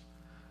mess.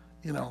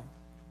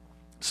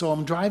 So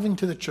I'm driving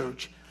to the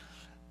church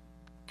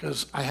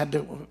because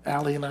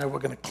Allie and I were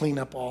going to clean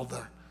up all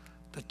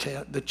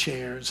the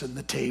chairs and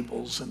the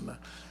tables and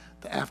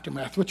the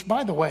aftermath, which,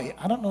 by the way,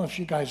 I don't know if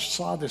you guys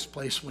saw this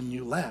place when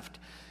you left.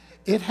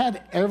 It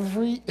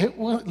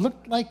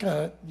looked like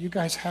you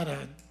guys had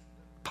a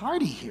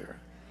party here.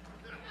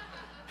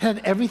 It had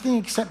everything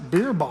except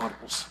beer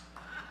bottles.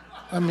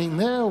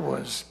 There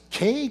was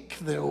cake,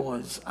 there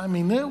was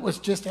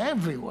just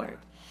everywhere.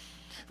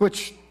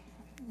 Which,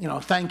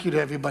 thank you to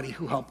everybody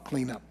who helped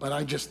clean up. But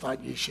I just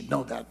thought you should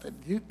know that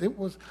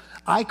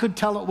I could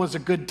tell it was a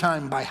good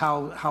time by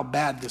how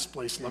bad this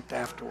place looked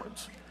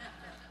afterwards.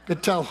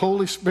 Could tell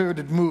Holy Spirit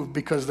had moved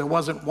because there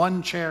wasn't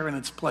one chair in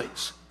its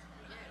place.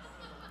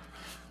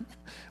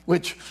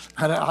 Which,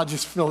 I'll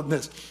just fill in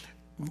this.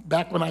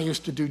 Back when I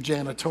used to do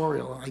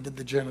janitorial, I did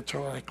the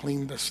janitorial, I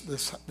cleaned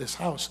this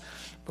house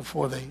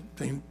before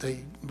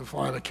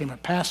before I became a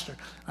pastor.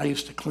 I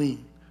used to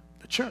clean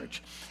the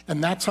church.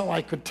 And that's how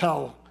I could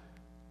tell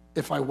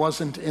if I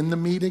wasn't in the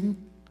meeting.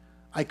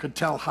 I could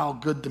tell how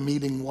good the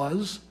meeting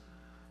was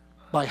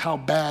by how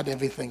bad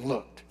everything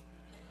looked.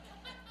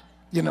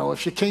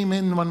 If you came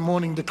in one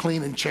morning to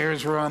clean and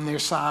chairs were on their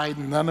side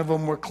and none of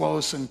them were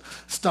close and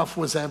stuff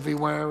was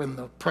everywhere and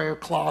the prayer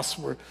cloths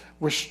were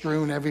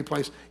strewn every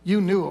place, you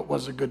knew it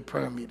was a good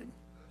prayer meeting.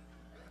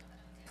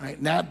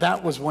 Right? Now,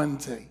 that was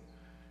Wednesday.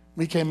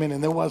 We came in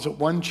and there wasn't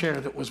one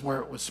chair that was where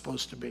it was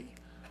supposed to be.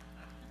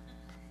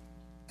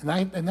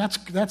 And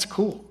that's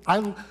cool.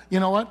 You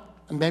know what?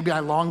 And maybe I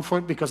long for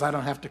it because I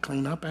don't have to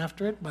clean up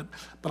after it, but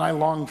I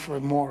long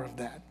for more of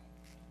that.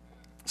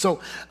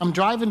 So I'm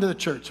driving to the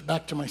church.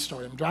 Back to my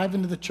story. I'm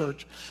driving to the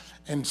church,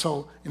 and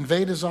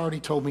Veda's already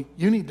told me,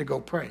 you need to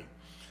go pray.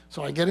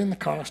 So I get in the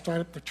car,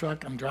 start up the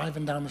truck, I'm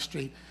driving down the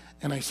street,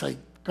 and I say,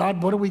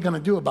 God, what are we going to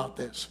do about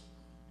this?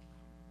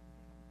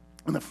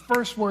 And the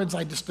first words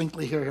I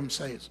distinctly hear him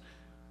say is,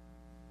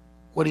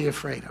 what are you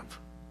afraid of?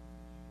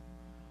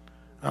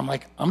 And I'm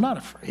like, I'm not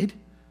afraid.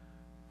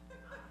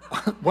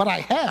 What I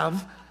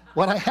have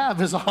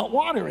is a hot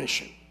water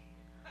issue.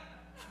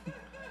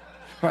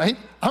 Right?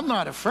 I'm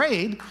not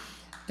afraid.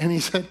 And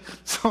he said,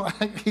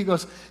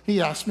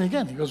 he asked me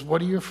again, he goes,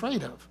 what are you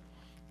afraid of?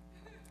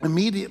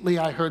 Immediately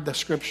I heard the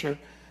scripture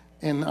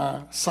in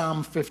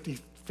Psalm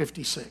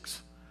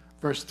 56,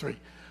 verse 3.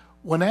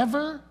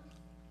 Whenever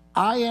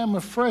I am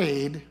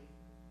afraid,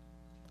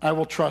 I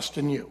will trust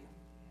in you.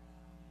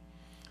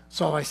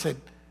 So I said,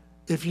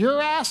 if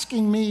you're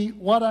asking me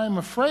what I'm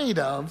afraid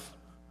of,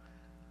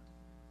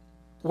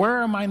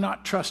 where am I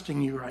not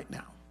trusting you right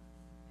now?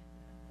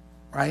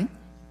 Right?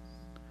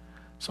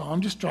 So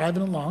I'm just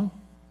driving along,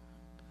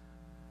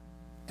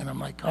 and I'm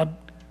like, God,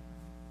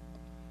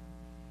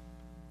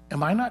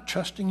 am I not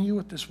trusting you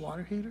with this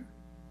water heater?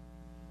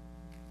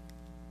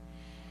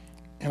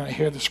 And I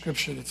hear the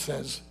scripture that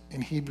says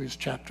in Hebrews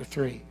chapter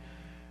 3,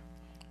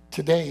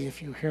 today,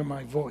 if you hear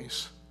my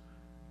voice,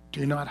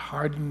 do not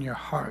harden your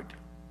heart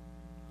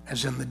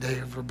as in the day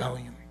of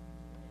rebellion.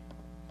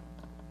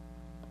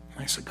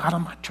 And I said, God,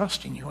 I'm not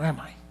trusting you, am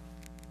I?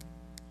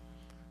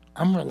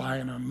 I'm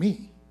relying on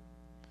me.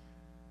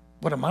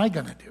 What am I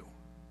going to do?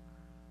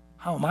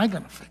 How am I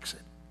going to fix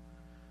it?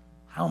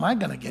 How am I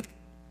going to get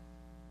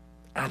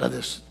out of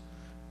this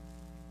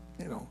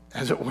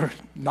as it were,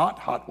 not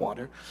hot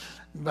water.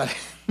 But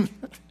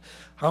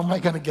how am I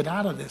going to get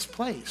out of this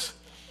place?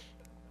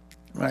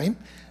 Right?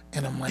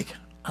 And I'm like,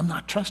 I'm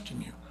not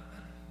trusting you.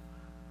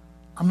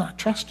 I'm not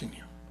trusting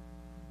you.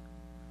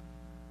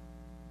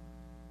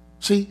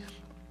 See,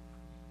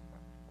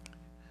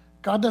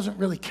 God doesn't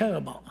really care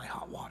about my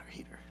hot water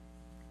heater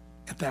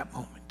at that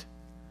moment.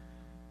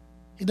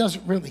 He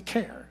doesn't really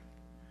care.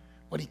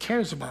 What he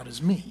cares about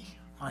is me,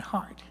 my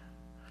heart.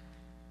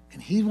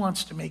 And he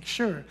wants to make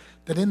sure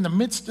that in the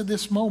midst of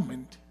this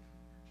moment,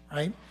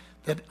 right,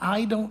 that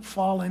I don't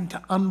fall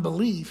into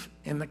unbelief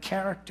in the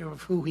character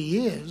of who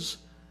he is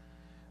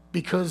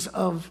because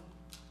of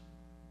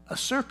a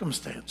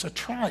circumstance, a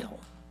trial,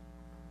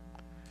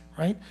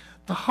 right?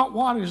 The hot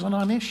water is a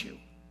non-issue,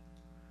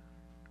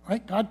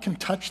 right? God can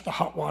touch the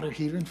hot water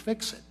heater and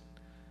fix it.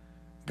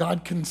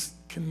 God can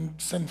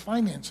send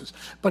finances,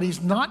 but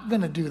he's not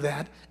going to do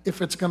that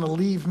if it's going to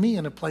leave me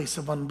in a place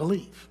of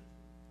unbelief.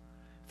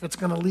 If it's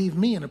going to leave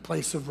me in a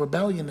place of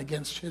rebellion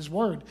against his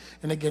word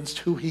and against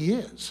who he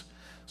is.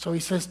 So he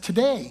says,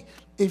 today,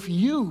 if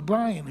you,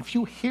 Brian, if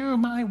you hear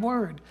my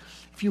word,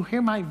 if you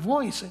hear my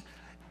voice,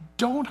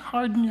 don't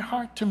harden your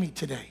heart to me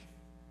today.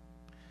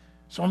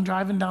 So I'm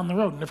driving down the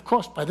road. And of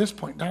course, by this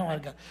point now,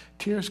 I've got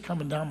tears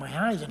coming down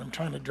my eyes, and I'm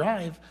trying to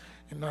drive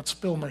and not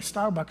spill my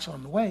Starbucks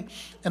on the way.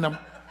 And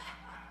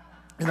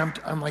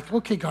I'm like,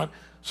 okay, God.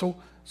 So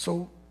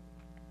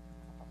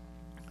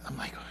I'm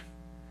like,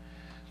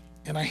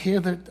 and I hear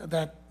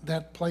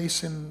that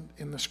place in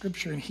the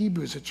scripture in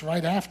Hebrews. It's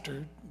right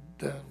after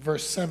the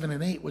verse 7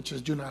 and 8, which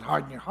is do not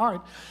harden your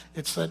heart.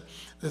 It's that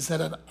it's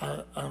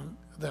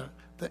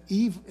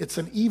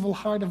an evil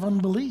heart of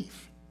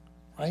unbelief,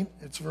 right?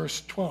 It's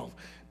verse 12.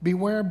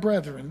 Beware,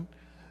 brethren,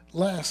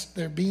 lest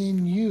there be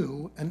in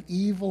you an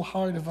evil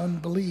heart of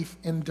unbelief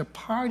in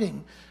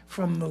departing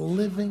from the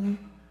living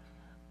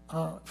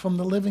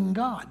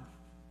God.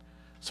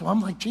 So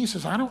I'm like,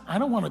 Jesus, I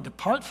don't want to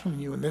depart from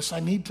you in this. I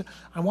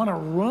want to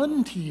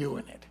run to you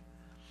in it.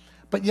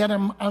 But yet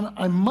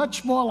I'm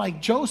much more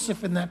like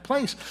Joseph in that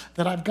place,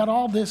 that I've got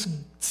all this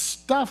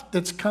stuff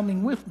that's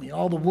coming with me,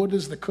 all the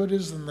wouldas, the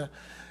couldas,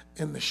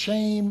 and the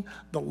shame,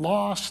 the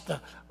loss,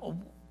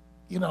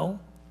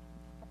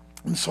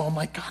 And so I'm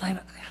like,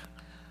 God,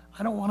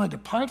 I don't want to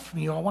depart from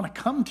you. I want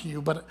to come to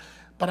you, but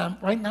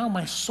right now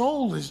my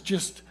soul is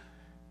just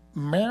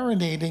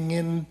marinating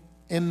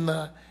in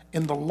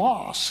the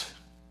loss,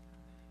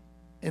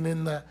 and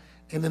in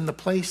the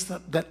place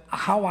that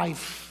how I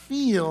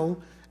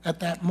feel at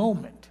that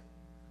moment.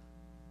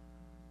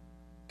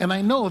 And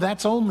I know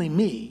that's only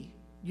me.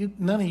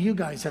 None of you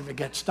guys ever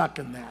get stuck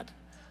in that.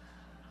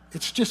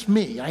 It's just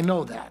me. I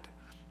know that.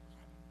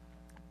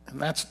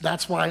 And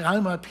that's why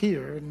I'm up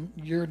here and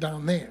you're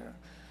down there.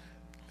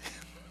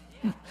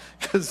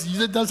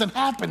 Because it doesn't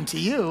happen to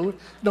you.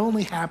 It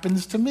only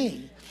happens to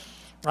me.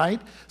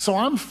 Right? So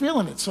I'm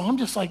feeling it. So I'm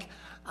just like,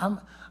 I'm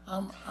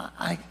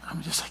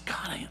just like,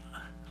 God,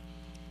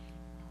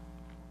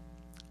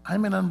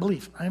 I'm in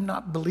unbelief. I'm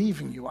not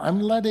believing you. I'm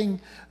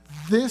letting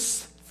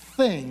this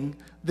thing,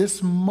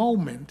 this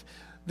moment,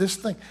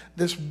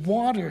 this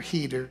water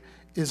heater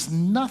is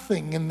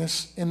nothing in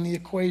the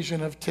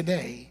equation of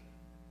today.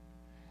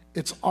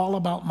 It's all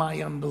about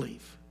my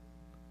unbelief.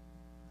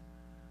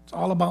 It's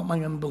all about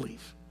my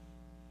unbelief.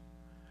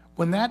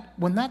 When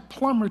that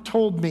plumber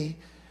told me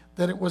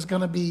that it was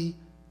going to be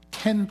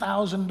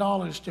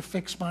 $10,000 to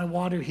fix my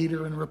water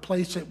heater and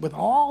replace it with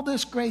all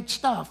this great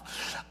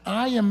stuff,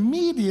 I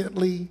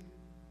immediately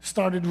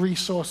started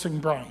resourcing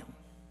Brian,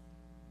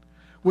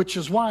 which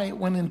is why it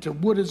went into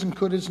wouldas and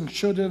couldas and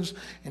shouldas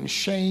and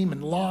shame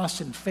and loss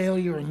and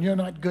failure and you're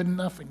not good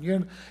enough and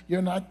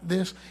you're not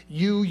this,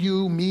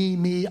 you,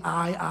 me,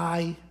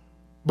 I,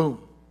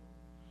 boom,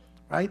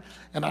 right?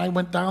 And I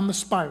went down the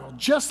spiral,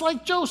 just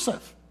like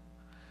Joseph.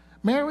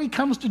 Mary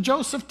comes to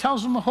Joseph,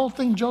 tells him the whole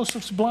thing.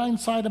 Joseph's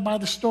blindsided by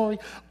the story.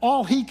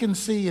 All he can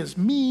see is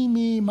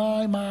me,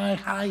 my,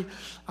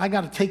 I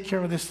got to take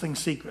care of this thing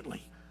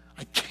secretly.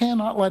 I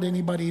cannot let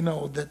anybody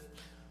know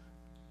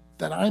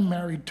that I'm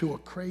married to a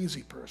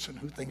crazy person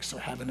who thinks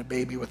they're having a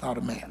baby without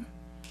a man.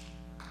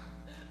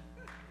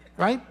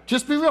 Right?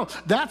 Just be real.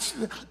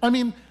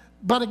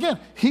 But again,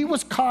 he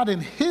was caught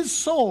in his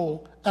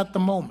soul at the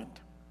moment.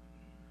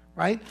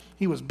 Right?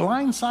 He was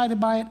blindsided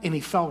by it, and he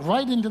fell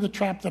right into the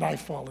trap that I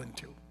fall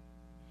into.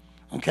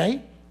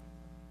 Okay?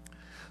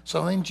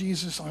 So then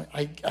Jesus,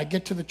 I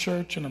get to the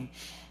church, and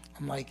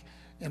I'm like,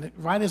 and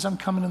right as I'm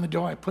coming in the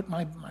door, I put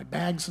my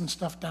bags and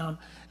stuff down,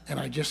 and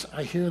I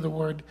hear the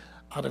word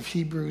out of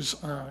Hebrews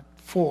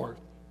 4.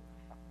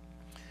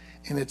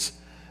 And it's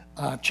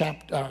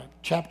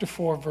chapter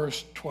 4,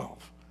 verse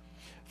 12.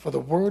 For the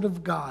word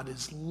of God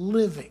is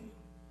living,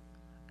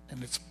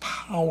 and it's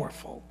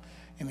powerful,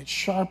 and it's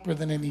sharper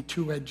than any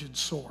two-edged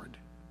sword.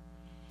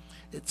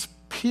 It's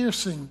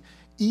piercing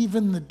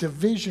even the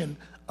division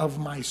of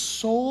my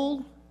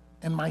soul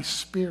and my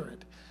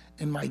spirit,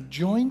 and my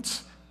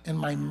joints and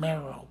my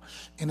marrow.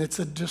 And it's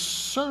a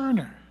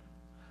discerner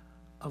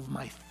of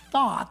my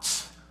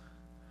thoughts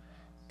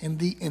and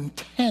the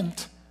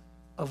intent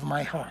of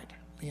my heart.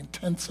 The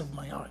intents of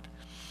my heart.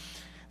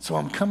 So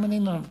I'm coming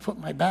in and I'm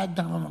putting my bag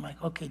down and I'm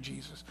like, okay,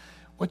 Jesus,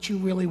 what you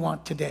really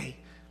want today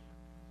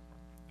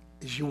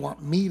is you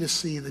want me to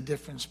see the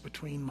difference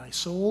between my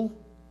soul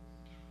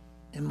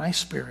and my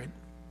spirit,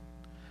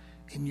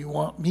 and you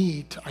want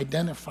me to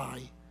identify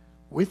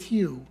with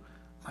you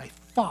my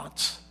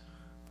thoughts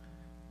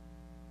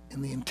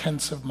and the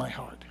intents of my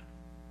heart.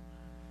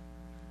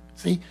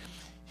 See,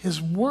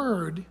 his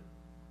word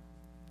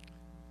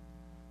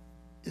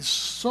is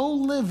so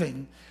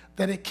living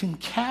that it can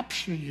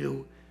capture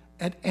you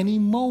at any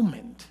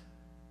moment.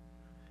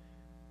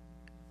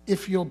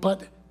 If you'll,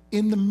 but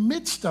in the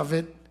midst of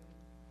it,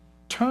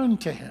 turn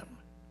to him.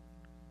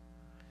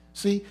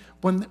 See,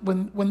 when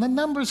the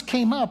numbers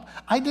came up,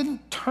 I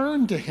didn't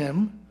turn to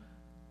him.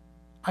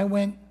 I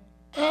went,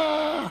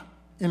 and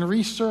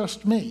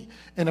resourced me.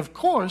 And of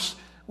course,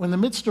 when in the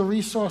midst of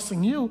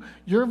resourcing you,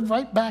 you're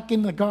right back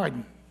in the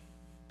garden.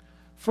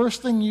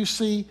 First thing you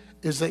see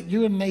is that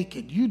you're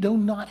naked. You do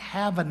not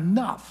have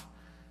enough.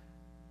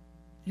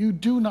 You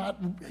don't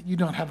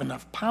have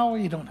enough power.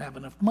 You don't have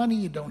enough money.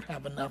 You don't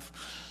have enough,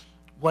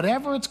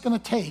 whatever it's going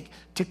to take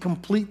to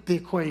complete the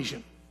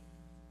equation.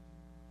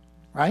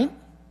 Right?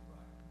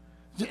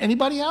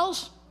 Anybody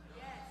else?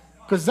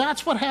 Because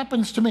that's what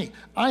happens to me.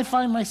 I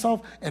find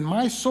myself, and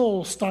my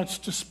soul starts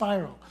to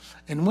spiral.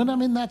 And when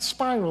I'm in that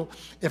spiral,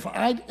 if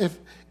I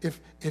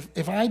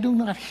do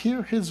not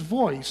hear his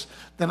voice,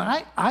 then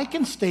I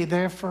can stay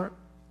there for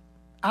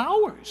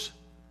hours.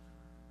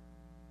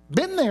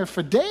 Been there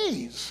for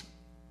days.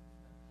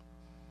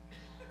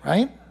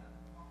 Right?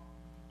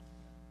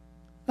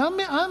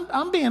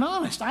 I'm being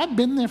honest. I've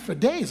been there for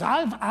days.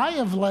 I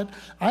have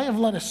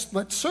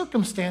let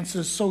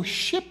circumstances so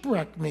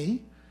shipwreck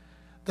me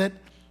that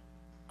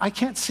I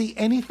can't see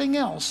anything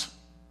else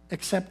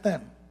except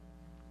them.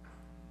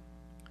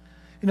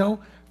 You know,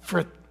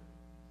 for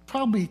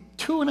probably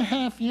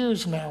 2.5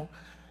 years now,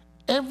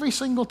 every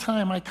single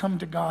time I come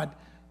to God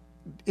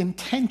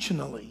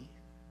intentionally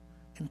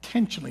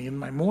in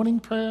my morning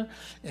prayer,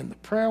 in the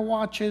prayer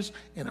watches,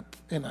 in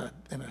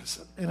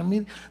a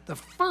meeting, the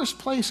first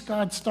place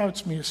God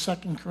starts me is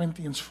 2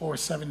 Corinthians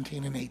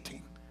 4:17 and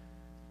 18.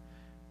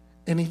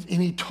 And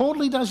he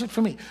totally does it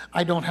for me.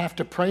 I don't have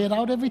to pray it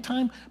out every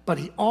time, but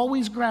he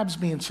always grabs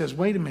me and says,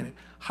 wait a minute,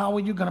 how are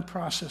you going to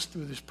process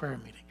through this prayer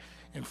meeting?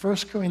 And 1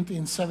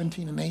 Corinthians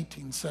 17 and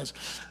 18 says,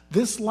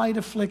 this light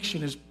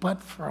affliction is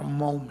but for a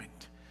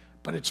moment,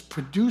 but it's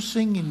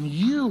producing in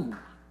you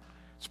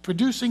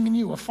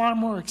a far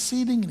more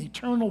exceeding and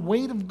eternal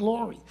weight of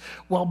glory.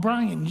 Well,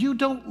 Brian, you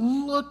don't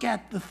look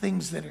at the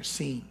things that are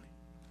seen,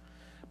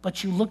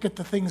 but you look at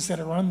the things that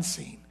are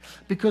unseen.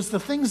 Because the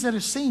things that are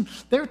seen,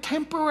 they're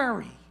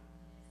temporary.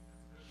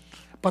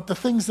 But the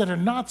things that are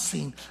not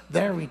seen,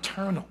 they're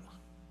eternal.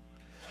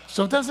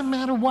 So it doesn't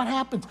matter what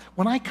happens.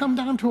 When I come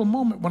down to a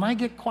moment, when I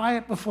get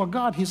quiet before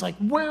God, he's like,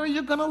 where are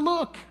you going to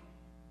look?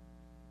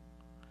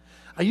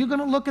 Are you going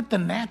to look at the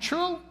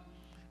natural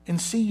and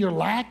see your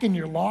lack and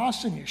your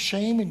loss and your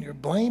shame and your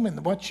blame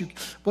and what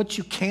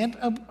you can't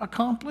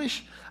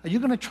accomplish? Are you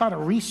going to try to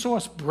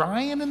resource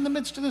Brian in the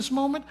midst of this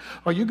moment?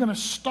 Or are you going to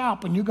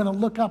stop and you're going to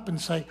look up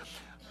and say,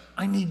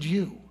 I need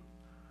you.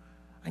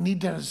 I need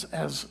to,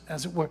 as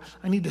it were,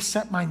 I need to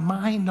set my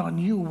mind on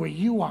you where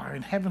you are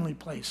in heavenly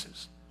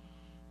places.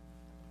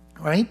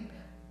 Right?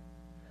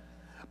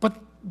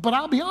 But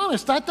I'll be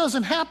honest, that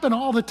doesn't happen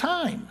all the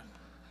time.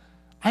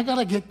 I got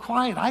to get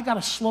quiet. I got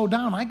to slow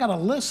down. I got to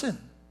listen.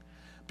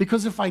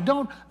 Because if I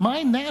don't,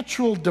 my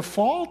natural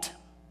default,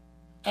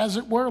 as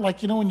it were,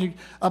 like, you know, when you're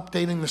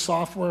updating the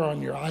software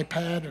on your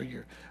iPad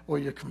or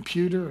your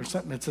computer or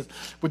something, it says,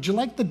 would you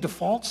like the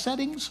default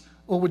settings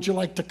or would you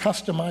like to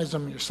customize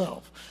them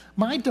yourself?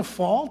 My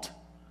default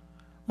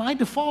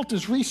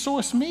is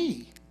resource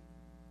me.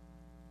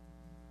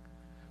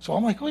 So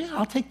I'm like, oh yeah,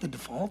 I'll take the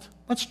default.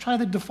 Let's try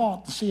the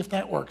default and see if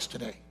that works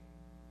today.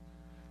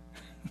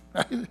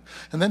 Right?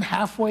 And then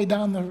halfway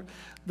down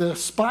the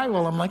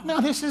spiral, I'm like,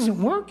 no, this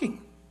isn't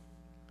working.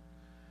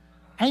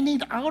 I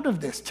need out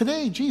of this.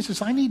 Today,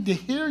 Jesus, I need to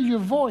hear your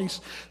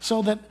voice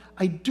so that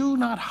I do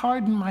not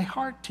harden my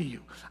heart to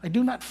you. I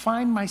do not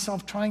find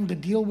myself trying to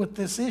deal with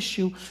this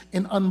issue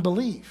in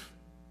unbelief.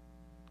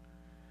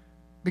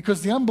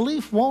 Because the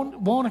unbelief won't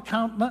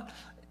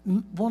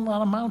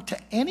amount to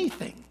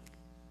anything.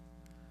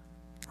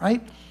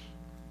 Right?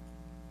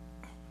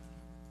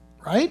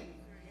 Right?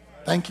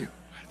 Thank you.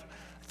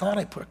 I thought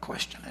I put a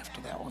question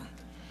after that one.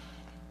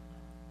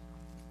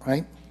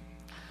 Right?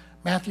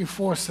 Matthew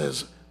 4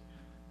 says,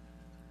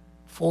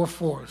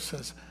 4:4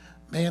 says,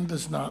 man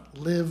does not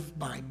live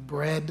by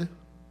bread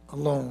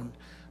alone,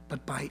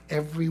 but by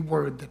every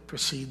word that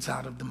proceeds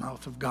out of the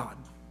mouth of God.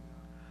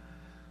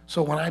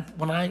 So when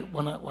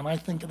I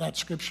think of that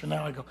scripture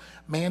now, I go,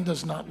 man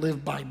does not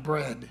live by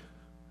bread,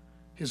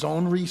 his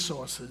own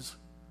resources,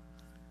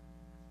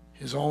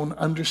 his own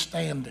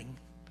understanding,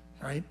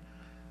 right?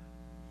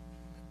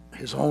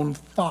 His own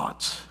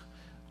thoughts,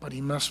 but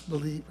he must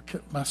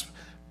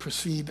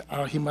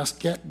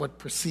get what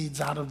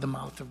proceeds out of the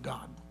mouth of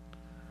God,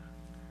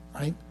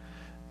 right?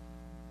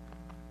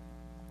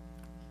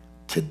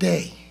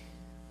 today,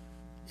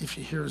 if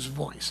you hear his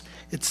voice.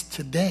 It's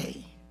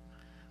today.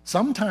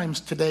 Sometimes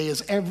today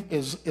is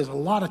a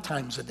lot of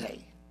times a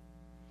day,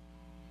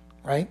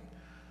 right?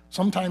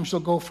 Sometimes you'll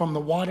go from the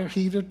water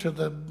heater to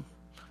the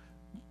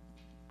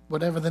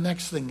whatever the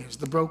next thing is,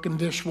 the broken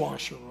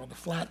dishwasher or the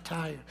flat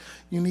tire.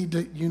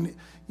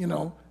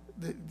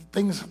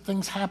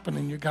 Things happen,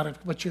 and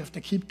but you have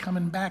to keep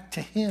coming back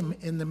to him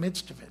in the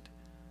midst of it,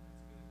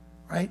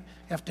 right?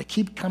 You have to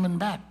keep coming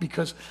back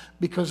because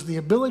the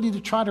ability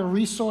to try to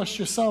resource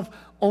yourself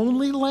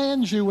only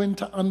lands you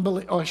into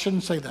unbelief. Oh, I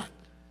shouldn't say that.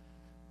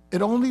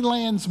 It only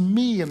lands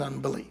me in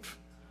unbelief.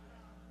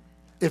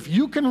 If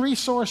you can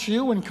resource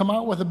you and come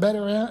out with a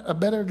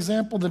better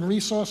example than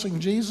resourcing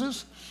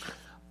Jesus,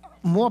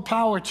 more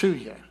power to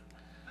you.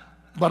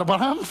 But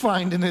what I'm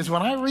finding is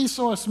when I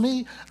resource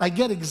me, I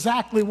get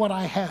exactly what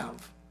I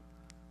have.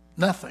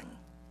 Nothing.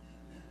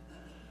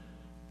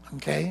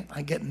 Okay?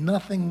 I get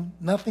nothing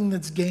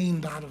that's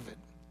gained out of it.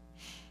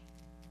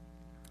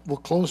 We'll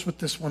close with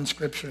this one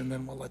scripture and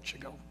then we'll let you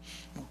go.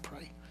 We'll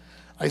pray.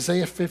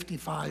 Isaiah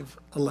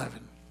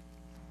 55:11.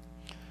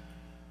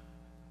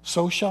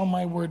 So shall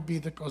my word be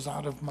that goes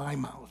out of my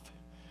mouth.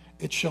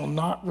 It shall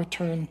not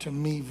return to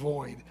me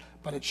void,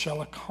 but it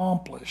shall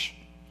accomplish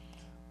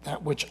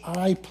that which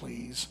I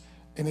please,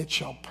 and it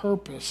shall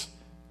purpose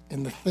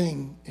in the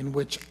thing in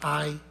which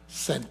I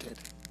sent it.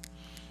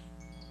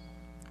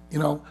 You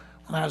know,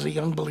 when I was a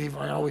young believer,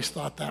 I always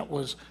thought that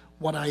was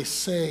what I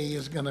say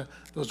is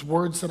those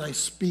words that I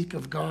speak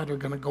of God are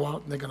going to go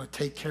out and they're going to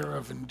take care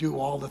of and do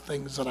all the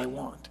things that I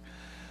want,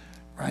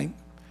 right?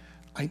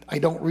 I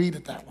don't read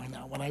it that way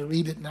now. When I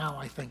read it now,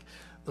 I think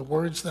the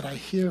words that I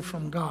hear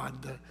from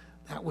God,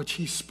 that which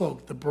he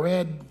spoke, the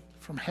bread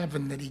from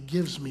heaven that he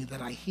gives me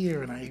that I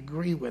hear and I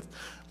agree with,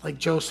 like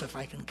Joseph,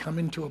 I can come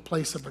into a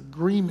place of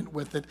agreement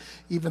with it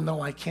even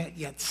though I can't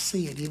yet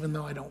see it, even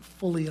though I don't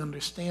fully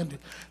understand it,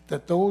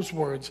 that those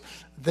words,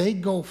 they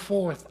go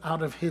forth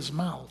out of his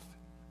mouth,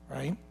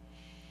 right?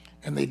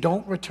 And they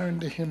don't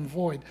return to him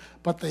void,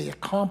 but they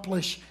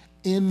accomplish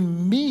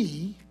in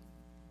me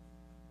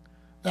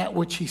that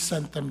which he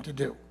sent them to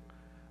do.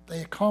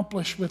 They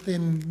accomplish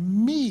within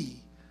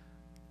me,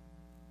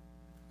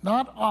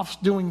 not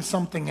off doing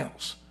something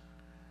else.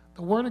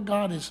 The Word of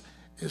God is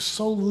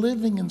so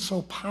living and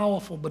so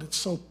powerful, but it's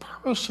so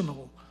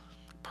personal,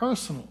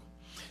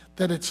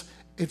 that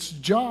its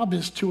job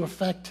is to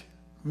affect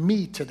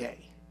me today.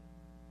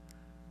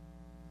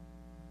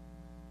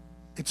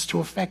 It's to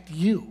affect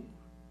you.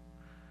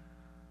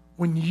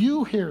 When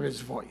you hear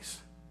his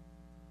voice,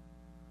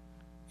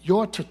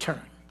 you're to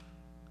turn.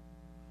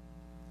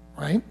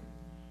 Right?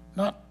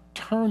 Not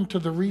turn to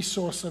the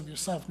resource of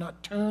yourself,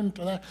 not turn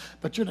to that,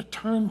 but you're to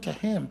turn to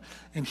him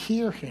and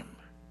hear him.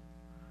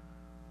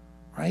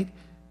 Right?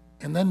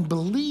 And then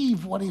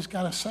believe what he's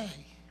got to say.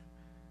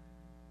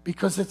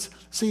 Because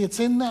it's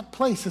in that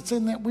place,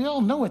 we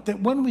all know it, that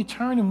when we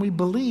turn and we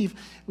believe,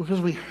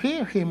 because we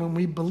hear him and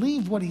we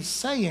believe what he's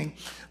saying,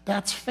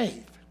 that's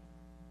faith.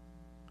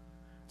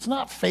 It's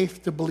not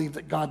faith to believe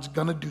that God's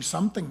going to do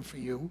something for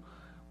you.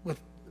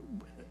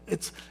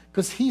 It's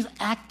because he's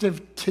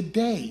active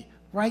today,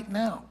 right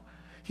now.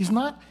 He's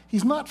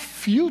not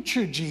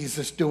future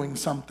Jesus doing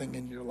something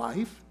in your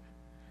life.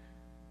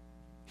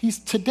 He's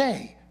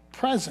today,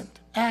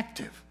 present,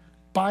 active,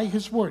 by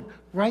his word,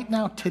 right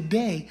now,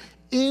 today,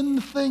 in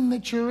the thing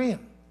that you're in.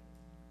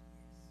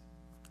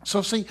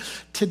 So see,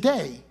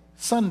 today,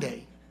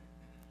 Sunday,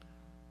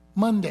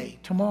 Monday,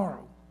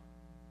 tomorrow,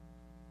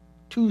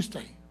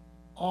 Tuesday,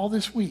 all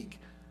this week,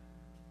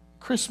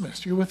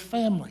 Christmas, you're with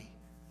family.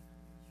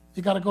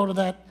 You got to go to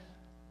that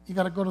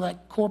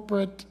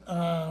corporate,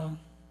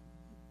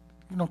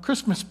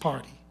 Christmas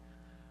party.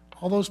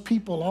 All those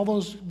people, all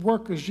those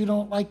workers you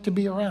don't like to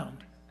be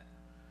around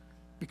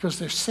because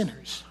they're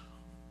sinners.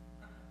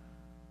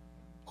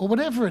 Or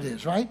whatever it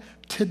is, right?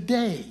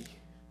 Today,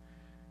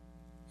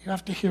 you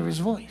have to hear his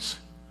voice.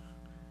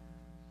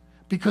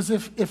 Because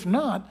if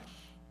not,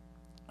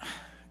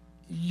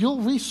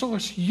 you'll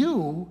resource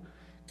you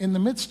in the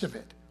midst of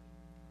it.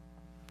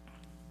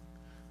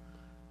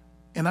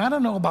 And I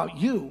don't know about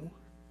you,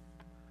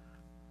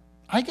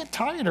 I get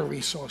tired of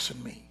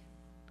resourcing me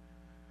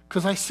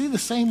because I see the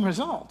same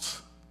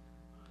results.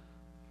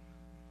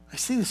 I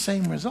see the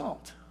same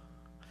result.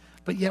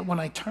 But yet when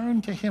I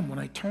turn to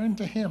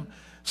him,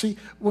 see,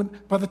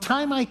 by the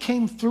time I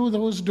came through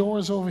those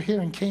doors over here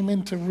and came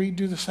in to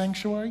redo the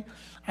sanctuary,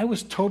 I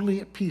was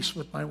totally at peace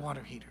with my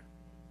water heater.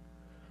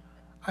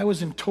 I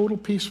was in total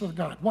peace with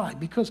God. Why?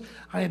 Because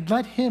I had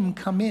let him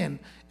come in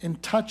and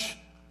touch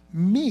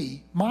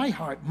me, my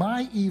heart,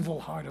 my evil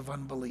heart of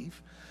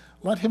unbelief.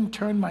 Let him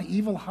turn my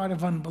evil heart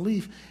of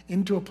unbelief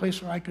into a place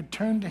where I could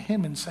turn to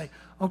him and say,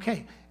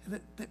 okay,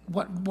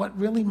 what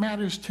really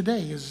matters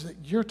today is that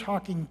you're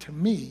talking to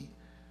me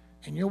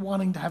and you're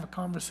wanting to have a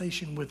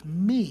conversation with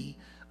me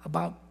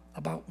about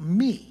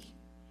me.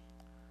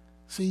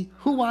 See,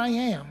 who I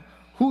am,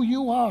 who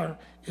you are,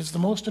 is the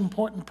most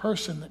important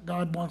person that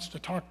God wants to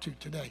talk to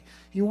today.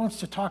 He wants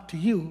to talk to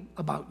you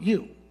about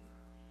you.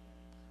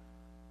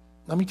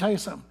 Let me tell you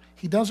something.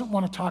 He doesn't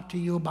want to talk to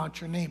you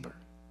about your neighbor.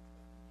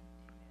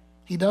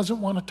 He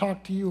doesn't want to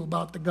talk to you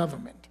about the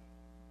government.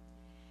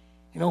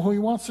 You know who he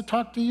wants to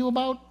talk to you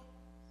about?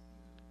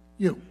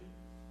 You.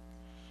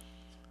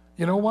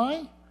 You know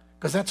why?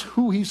 Because that's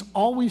who he's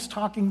always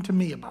talking to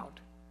me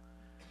about.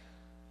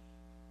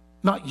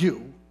 Not you.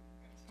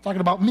 He's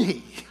talking about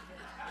me.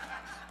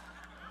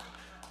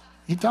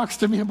 He talks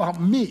to me about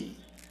me.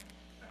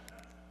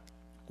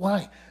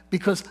 Why?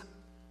 Because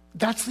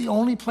that's the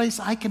only place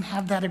I can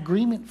have that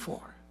agreement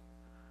for.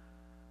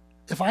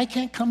 If I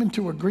can't come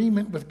into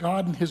agreement with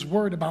God and his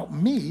word about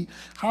me,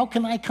 how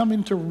can I come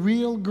into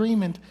real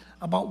agreement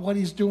about what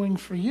he's doing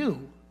for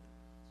you?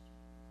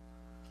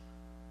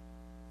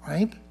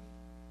 Right?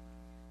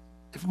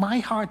 If my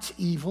heart's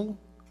evil,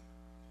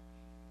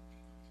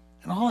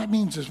 and all that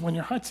means is when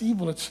your heart's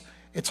evil,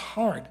 it's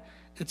hard.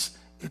 It's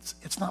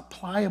not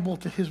pliable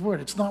to his word.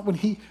 It's not when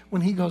he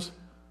goes,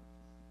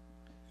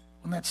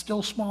 when that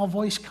still small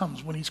voice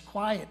comes, when he's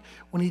quiet,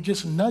 when he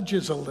just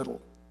nudges a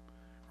little,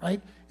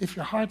 right? If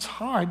your heart's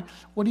hard,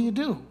 what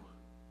do?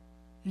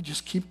 You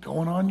just keep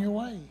going on your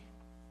way.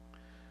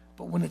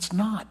 But when it's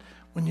not,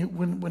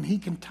 when he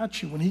can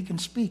touch you, when he can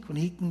speak, when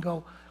he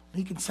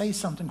can say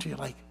something to you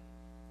like,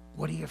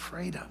 what are you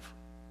afraid of?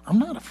 I'm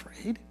not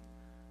afraid.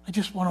 I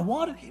just want a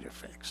water heater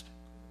fixed.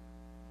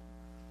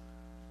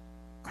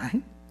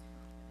 Right?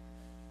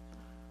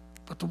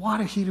 But the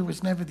water heater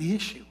was never the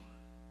issue.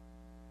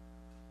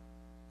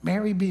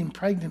 Mary being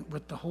pregnant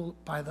with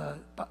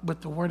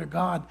the Word of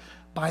God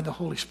by the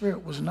Holy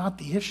Spirit was not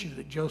the issue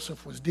that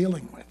Joseph was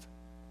dealing with.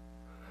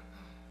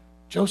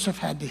 Joseph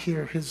had to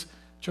hear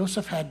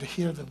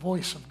the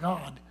voice of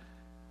God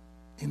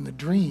in the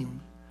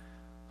dream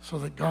so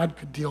that God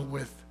could deal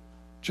with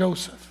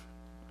Joseph.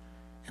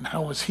 And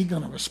how was he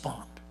going to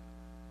respond?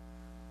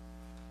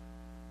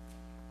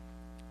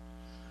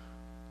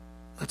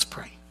 Let's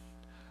pray.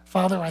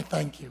 Father, I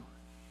thank you.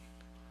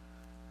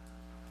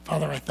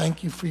 Father, I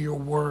thank you for your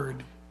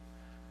word.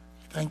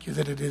 Thank you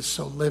that it is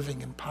so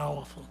living and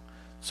powerful,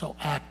 so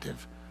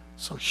active,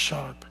 so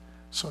sharp,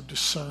 so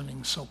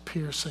discerning, so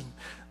piercing,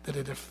 that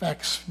it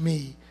affects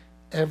me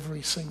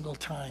every single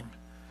time.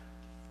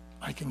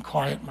 I can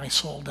quiet my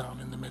soul down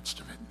in the midst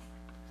of it,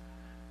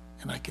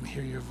 and I can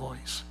hear your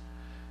voice.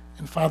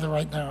 And Father,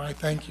 right now, I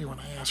thank you,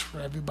 and I ask for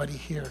everybody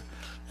here,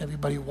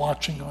 everybody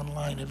watching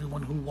online,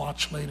 everyone who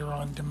watch later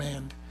on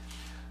demand,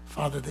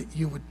 Father, that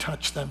you would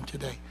touch them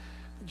today,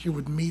 that you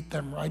would meet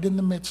them right in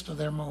the midst of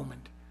their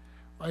moment,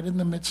 right in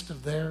the midst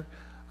of their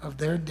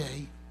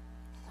day,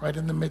 right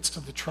in the midst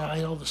of the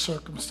trial, the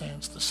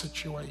circumstance, the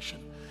situation.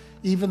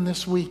 Even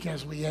this week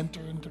as we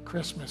enter into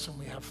Christmas and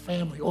we have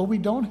family, or we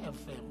don't have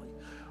family,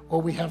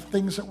 or we have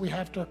things that we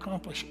have to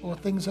accomplish, or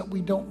things that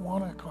we don't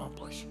want to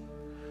accomplish.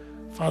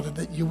 Father,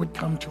 that you would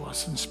come to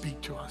us and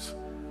speak to us,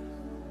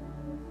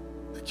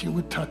 that you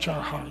would touch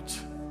our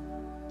hearts,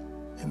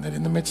 and that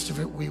in the midst of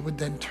it we would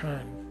then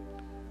turn.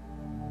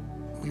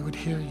 We would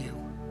hear you.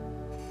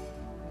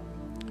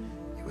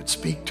 You would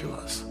speak to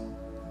us,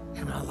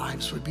 and our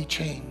lives would be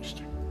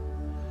changed.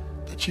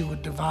 That you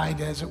would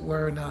divide, as it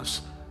were, in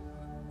us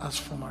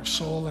from our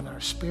soul and our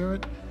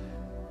spirit,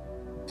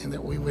 and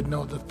that we would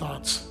know the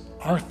thoughts,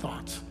 our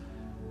thoughts,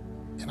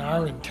 and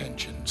our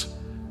intentions,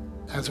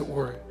 as it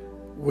were,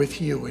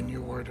 with you in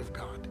your word of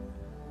God.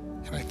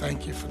 And I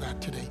thank you for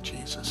that today,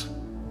 Jesus.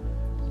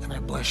 And I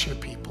bless your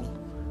people.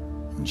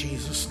 In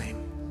Jesus'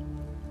 name,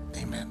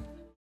 amen.